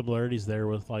of similarities there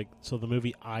with, like, so the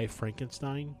movie I,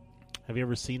 Frankenstein. Have you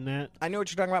ever seen that? I know what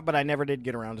you're talking about, but I never did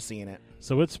get around to seeing it.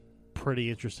 So it's pretty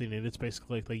interesting, and it's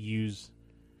basically like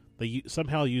they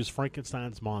somehow use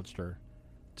Frankenstein's monster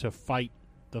to fight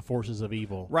the forces of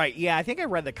evil. Right. Yeah, I think I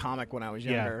read the comic when I was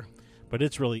younger. Yeah. But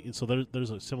it's really, so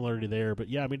there's a similarity there. But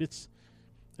yeah, I mean,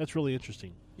 that's really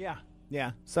interesting. Yeah.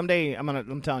 Yeah. Someday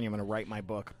I'm telling you, I'm gonna write my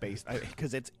book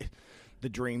because it's the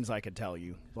dreams I could tell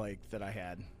you, like, that I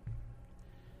had.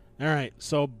 All right,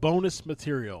 so bonus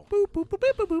material. Boop, boop, boop,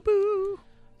 boop, boop, boop.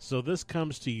 So this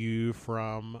comes to you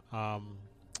from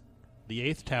The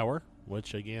Eighth Tower,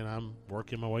 which, again, I'm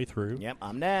working my way through. Yep,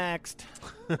 I'm next.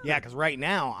 Yeah, because right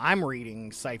now I'm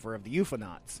reading Cipher of the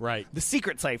Euphonauts. Right. The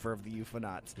secret Cipher of the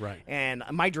Euphonauts. Right. And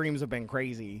my dreams have been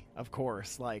crazy, of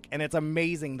course. And it's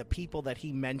amazing the people that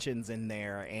he mentions in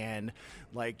there. And,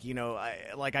 like, you know,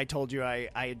 like I told you, I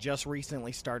had just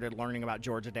recently started learning about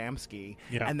George Adamski.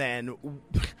 Yeah. And then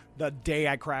the day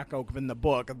I crack open the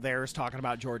book, there's talking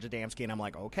about George Adamski. And I'm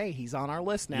like, okay, he's on our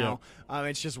list now. Yeah.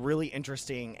 It's just really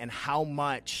interesting, and how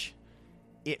much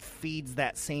it feeds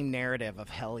that same narrative of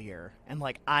Hellier. And,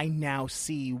 like, I now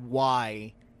see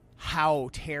how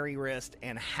Terry Wrist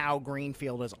and how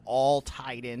Greenfield is all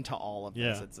tied into all of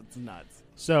this. It's nuts.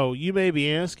 So you may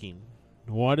be asking,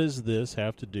 what does this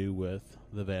have to do with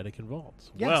the Vatican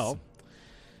vaults? Yes. Well,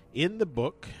 in the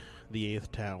book, The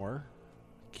Eighth Tower,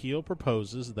 Keel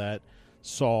proposes that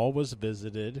Saul was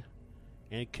visited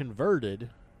and converted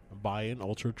by an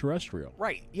ultra-terrestrial.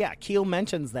 Right, yeah. Keel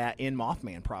mentions that in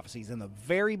Mothman Prophecies. In the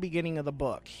very beginning of the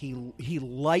book, he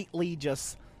lightly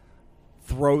just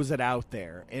throws it out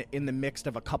there in the mix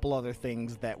of a couple other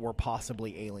things that were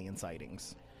possibly alien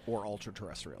sightings or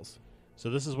ultra-terrestrials. So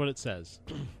this is what it says.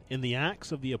 In the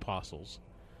Acts of the Apostles,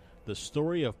 the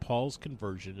story of Paul's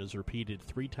conversion is repeated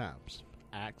 3 times.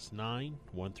 Acts 9,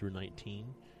 1 through 19,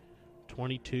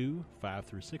 22, 5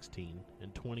 through 16,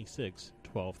 and 26,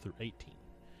 12 through 18.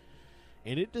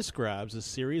 And it describes a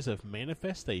series of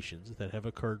manifestations that have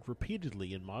occurred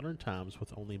repeatedly in modern times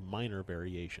with only minor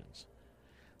variations.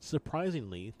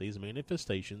 Surprisingly, these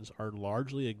manifestations are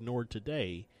largely ignored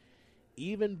today,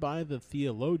 even by the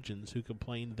theologians who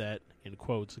complain that, in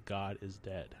quotes, God is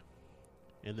dead,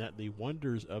 and that the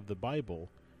wonders of the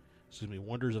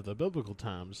biblical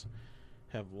times,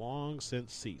 have long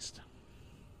since ceased.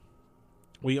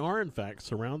 We are, in fact,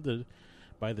 surrounded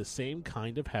by the same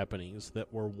kind of happenings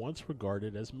that were once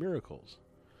regarded as miracles.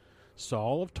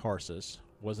 Saul of Tarsus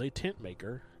was a tent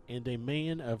maker and a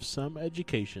man of some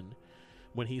education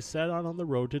when he set out on the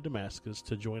road to Damascus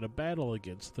to join a battle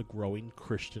against the growing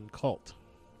Christian cult.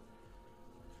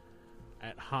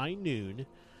 At high noon,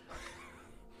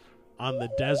 on the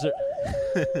desert,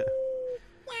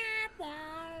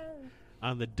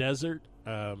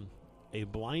 a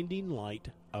blinding light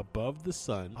above the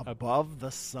sun.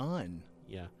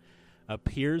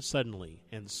 Appeared suddenly,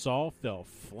 and Saul fell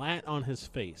flat on his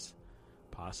face,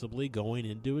 possibly going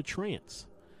into a trance.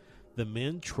 The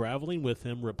men traveling with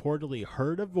him reportedly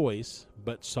heard a voice,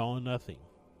 but saw nothing.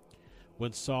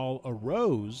 When Saul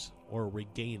arose, or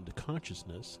regained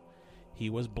consciousness, he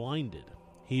was blinded.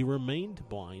 He remained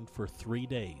blind for 3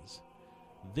 days.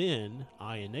 Then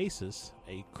Ianaeus,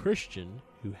 a Christian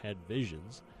who had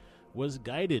visions, was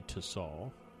guided to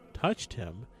Saul, touched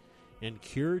him, and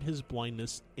cured his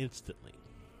blindness instantly.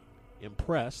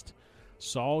 Impressed,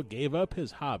 Saul gave up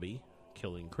his hobby,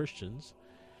 killing Christians,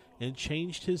 and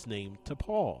changed his name to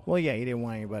Paul. Well, yeah, he didn't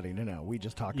want anybody to know. We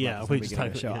just talked about this we at the just beginning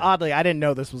of the talked- show. yeah. Oddly, I didn't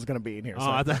know this was going to be in here, so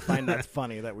Oh, I find that's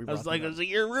funny that we I brought was like, that up.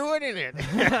 you're ruining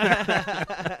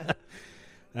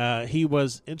it. He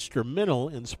was instrumental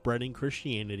in spreading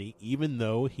Christianity, even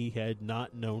though he had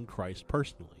not known Christ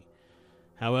personally.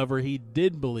 However, he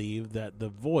did believe that the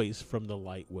voice from the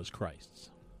light was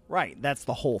Christ's. Right, that's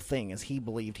the whole thing, is he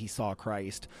believed he saw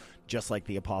Christ just like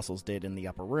the apostles did in the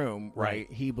upper room,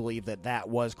 right? He believed that that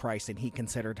was Christ, and he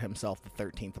considered himself the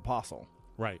 13th apostle.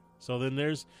 Right. So then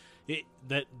there's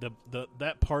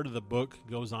that part of the book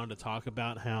goes on to talk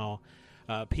about how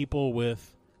people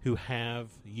who have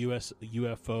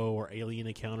UFO or alien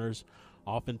encounters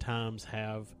oftentimes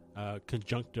have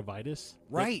conjunctivitis.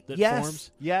 Right. That yes.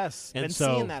 forms. Yes. And Been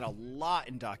so- seeing that a lot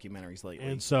in documentaries lately.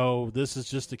 And so this is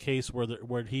just a case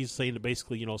where he's saying that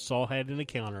basically, Saul had an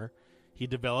encounter. He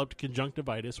developed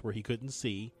conjunctivitis where he couldn't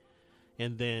see,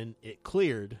 and then it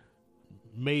cleared,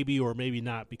 maybe or maybe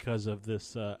not because of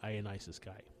this Dionysus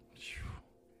guy.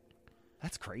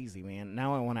 That's crazy, man.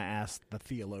 Now I want to ask the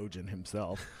theologian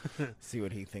himself, see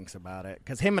what he thinks about it.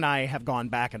 Because him and I have gone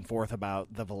back and forth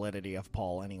about the validity of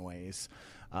Paul anyways.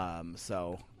 And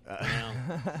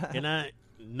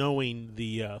knowing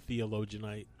the theologian,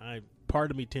 I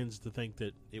part of me tends to think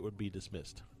that it would be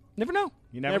dismissed. Never know.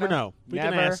 You Never know. We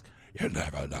Never. can ask. You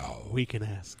never know. We can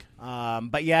ask.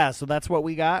 But yeah, so that's what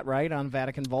we got, right, on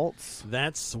Vatican Vaults.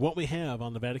 That's what we have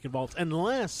on the Vatican Vaults.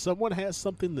 Unless someone has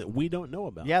something that we don't know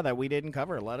about. Yeah, that we didn't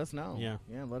cover. Let us know. Yeah,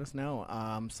 let us know.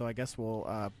 So I guess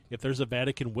we'll... if there's a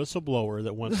Vatican whistleblower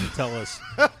that wants to tell us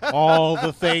all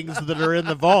the things that are in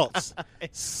the vaults,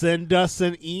 send us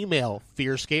an email,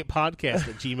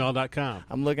 fearscapepodcast@gmail.com.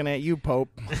 I'm looking at you, Pope.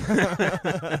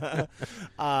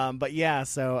 But yeah,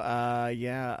 so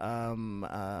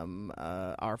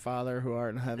our Father who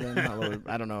art in heaven, hallowed.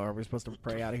 I don't know, are we supposed to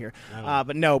pray out of here?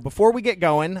 But no, before we get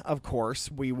going, of course,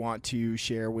 we want to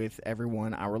share with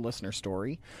everyone our listener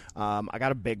story. I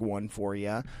got a big one for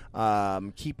you,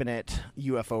 keeping it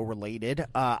UFO related.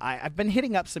 I've been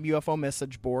hitting up some UFO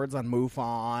message boards on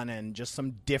MUFON and just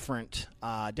some different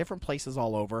places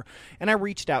all over, and I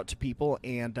reached out to people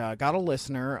and got a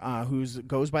listener who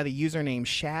goes by the username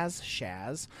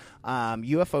Shaz,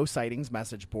 UFO sightings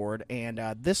message board, and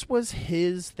this was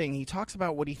his thing. He talks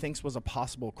about what he thinks was a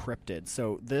possible cryptid.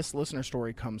 So this listener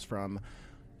story comes from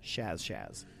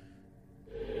Shaz.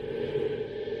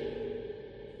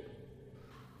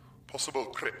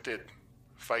 Possible cryptid,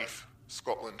 Fife,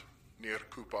 Scotland, near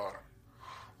Coupar.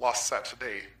 Last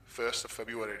Saturday, 1st of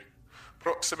February,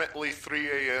 approximately 3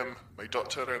 a.m., my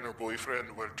daughter and her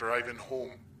boyfriend were driving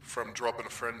home from dropping a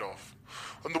friend off.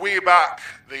 On the way back,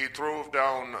 they drove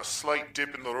down a slight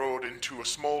dip in the road into a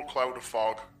small cloud of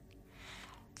fog.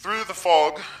 Through the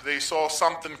fog, they saw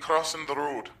something crossing the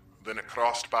road, then it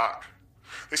crossed back.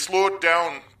 They slowed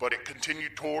down, but it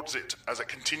continued towards it as it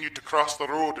continued to cross the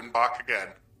road and back again.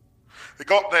 They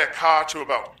got their car to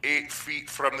about 8 feet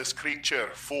from this creature,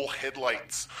 full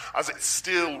headlights, as it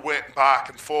still went back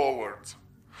and forwards.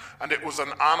 And it was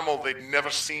an animal they'd never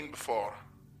seen before.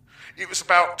 It was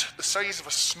about the size of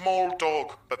a small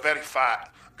dog, but very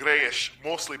fat, greyish,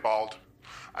 mostly bald,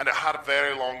 and it had a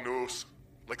very long nose,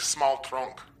 like a small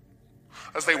trunk.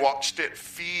 As they watched it,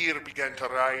 fear began to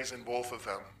rise in both of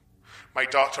them. My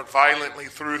daughter violently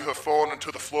threw her phone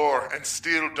onto the floor and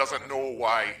still doesn't know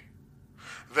why.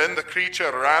 Then the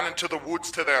creature ran into the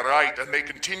woods to their right and they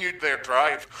continued their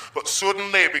drive, but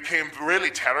suddenly became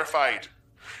really terrified.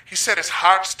 He said his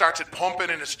heart started pumping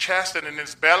in his chest and in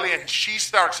his belly, and she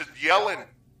started yelling.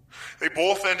 They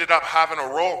both ended up having a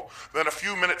row. Then a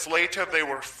few minutes later, they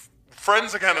were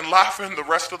friends again and laughing the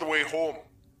rest of the way home.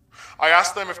 I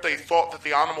asked them if they thought that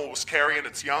the animal was carrying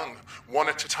its young, one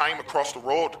at a time across the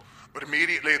road, but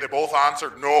immediately they both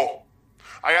answered no.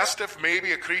 I asked if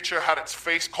maybe a creature had its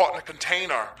face caught in a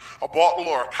container, a bottle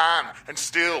or a can, and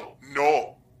still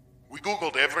no. We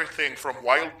Googled everything from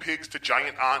wild pigs to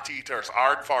giant anteaters,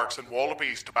 aardvarks and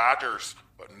wallabies to badgers,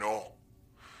 but no.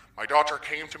 My daughter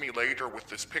came to me later with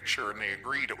this picture and they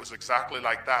agreed it was exactly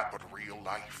like that, but real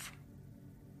life.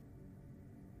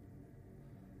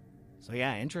 So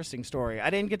yeah, interesting story. I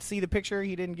didn't get to see the picture.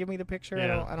 He didn't give me the picture.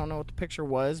 Yeah. I don't know what the picture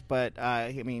was, but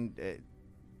I mean, it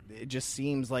just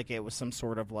seems like it was some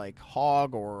sort of like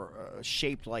hog or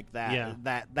shaped like that.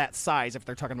 Yeah. That size. If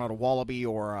they're talking about a wallaby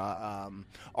or a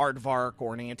aardvark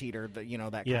or an anteater,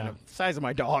 that kind of size of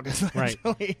my dog, essentially.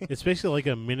 Right. It's basically like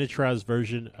a miniaturized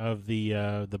version of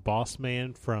the Boss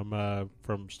Man from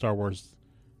Star Wars.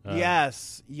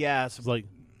 Yes. It's like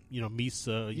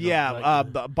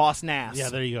Misa. Boss Nass. Yeah,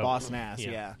 there you go. Boss Nass.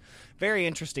 Yeah. Yeah. Very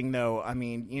interesting, though. I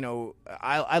mean,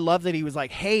 I love that he was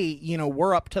like, hey,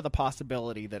 we're up to the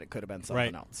possibility that it could have been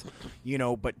something else.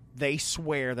 But they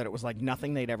swear that it was like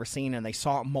nothing they'd ever seen, and they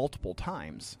saw it multiple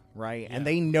times, right? Yeah. And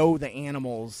they know the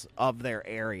animals of their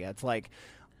area. It's like,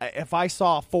 if I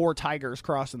saw 4 tigers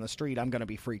crossing the street, I'm going to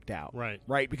be freaked out.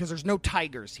 Right? Because there's no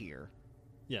tigers here.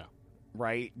 Yeah.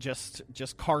 Right? Just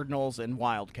cardinals and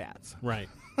wildcats. Right.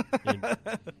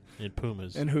 And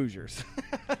pumas. And Hoosiers.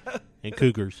 And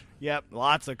cougars. Yep,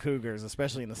 lots of cougars,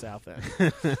 especially in the South End.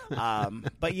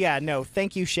 But yeah, no,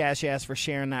 thank you, Shaz, for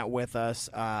sharing that with us.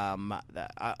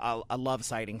 I love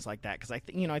sightings like that because I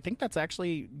think that's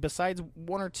actually, besides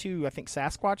 1 or 2, I think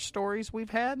Sasquatch stories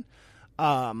we've had.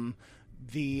 That's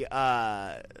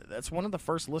one of the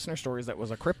first listener stories that was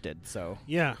a cryptid. So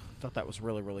yeah, I thought that was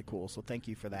really, really cool. So thank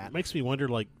you for that. It makes me wonder,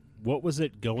 like, what was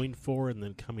it going for and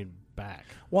then coming back?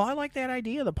 Well, I like that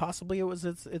idea that possibly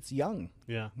it's young.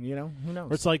 Yeah. Who knows?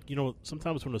 Or it's like,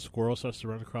 sometimes when a squirrel starts to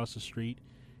run across the street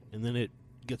and then it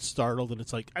gets startled and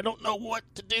it's like, I don't know what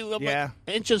to do. I'm like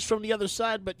inches from the other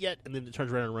side, but yet, and then it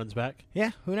turns around and runs back. Yeah,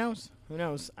 who knows?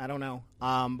 I don't know.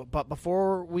 But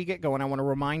before we get going, I want to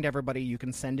remind everybody you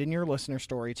can send in your listener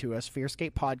story to us,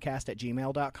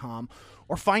 fearscapepodcast@gmail.com,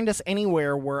 or find us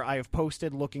anywhere where I have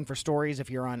posted looking for stories. If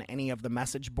you're on any of the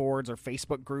message boards or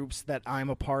Facebook groups that I'm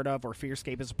a part of or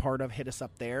Fearscape is a part of, hit us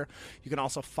up there. You can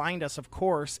also find us, of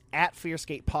course, at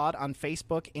Fearscape Pod on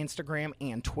Facebook, Instagram,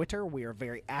 and Twitter. We are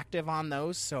very active on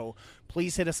those, so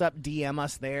please hit us up, DM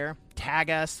us there, tag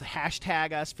us,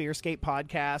 hashtag us, Fearscape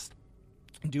Podcast.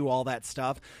 Do all that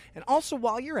stuff. And also,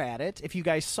 while you're at it, if you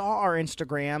guys saw our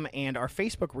Instagram and our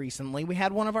Facebook recently, we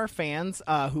had one of our fans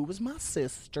who was my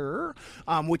sister,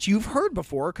 which you've heard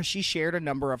before because she shared a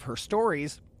number of her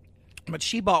stories. But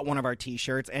she bought one of our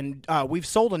T-shirts, and we've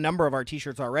sold a number of our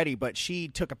T-shirts already, but she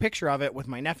took a picture of it with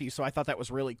my nephew, so I thought that was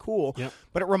really cool. Yep.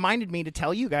 But it reminded me to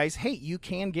tell you guys, hey, you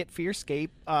can get Fearscape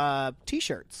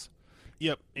T-shirts.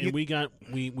 Yep, and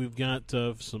we've got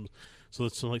some... So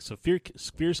it's like some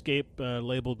Fearscape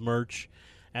labeled merch,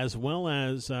 as well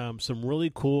as some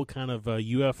really cool kind of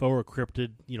UFO or cryptid,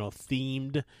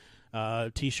 themed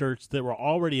T-shirts that were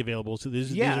already available. So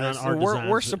these are not our designs.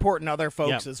 We're supporting other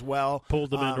folks as well.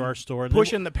 Pulled them into our store, and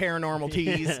pushing the paranormal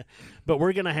tees. But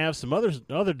we're going to have some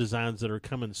other designs that are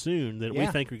coming soon that we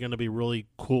think are going to be really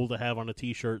cool to have on a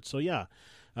T-shirt. So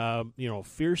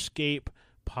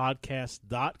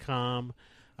FearscapePodcast.com.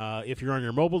 If you're on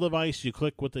your mobile device, you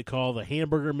click what they call the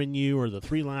hamburger menu or the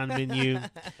 3-line menu,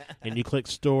 and you click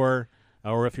store.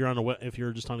 Or if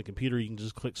you're just on a computer, you can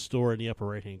just click store in the upper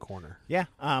right-hand corner. Yeah,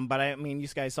 but I mean, you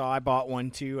guys saw I bought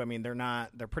one too. I mean,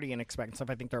 they're pretty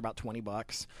inexpensive. I think they're about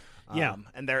 $20. Yeah,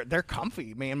 and they're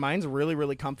comfy, man. Mine's really,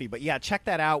 really comfy. But yeah, check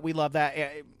that out. We love that.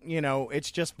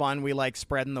 It's just fun. We like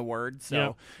spreading the word.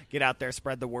 So get out there,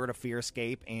 spread the word of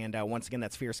Fearscape. And once again,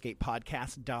 that's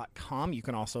fearscapepodcast.com. You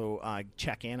can also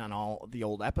check in on all the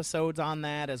old episodes on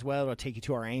that as well. It'll take you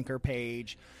to our anchor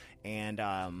page. And,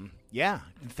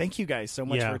 thank you guys so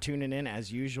much for tuning in.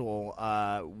 As usual,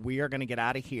 we are going to get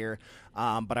out of here.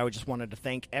 But I just wanted to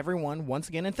thank everyone once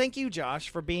again. And thank you, Josh,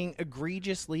 for being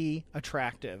egregiously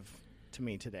attractive to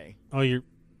me today. Oh, you're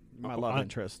my love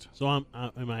interest. So am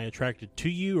I attracted to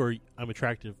you, or I'm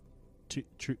attractive to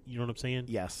you know what I'm saying?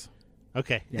 Yes.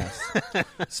 Okay. Yes.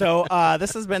 So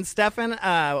this has been Stefan.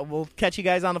 We'll catch you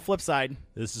guys on the flip side.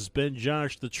 This has been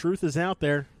Josh. The truth is out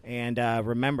there. And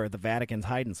remember, the Vatican's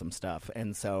hiding some stuff.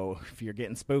 And so if you're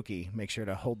getting spooky, make sure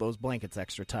to hold those blankets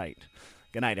extra tight.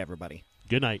 Good night, everybody.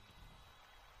 Good night.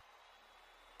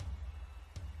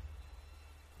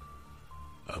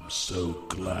 I'm so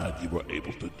glad you were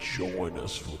able to join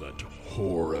us for that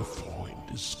horrifying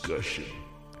discussion.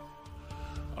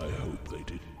 I hope they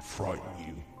didn't frighten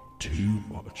you too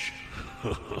much.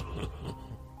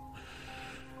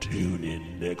 Tune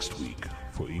in next week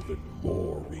for even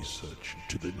more research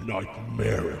into the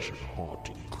nightmarish and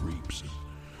haunting creeps and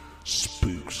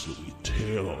spooks that we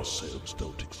tell ourselves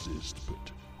don't exist,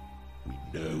 but we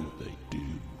know they do.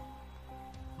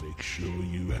 Make sure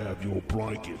you have your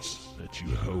blankets, that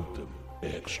you hold them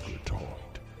extra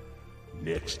tight.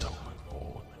 Next time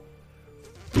on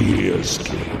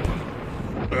Fearscape.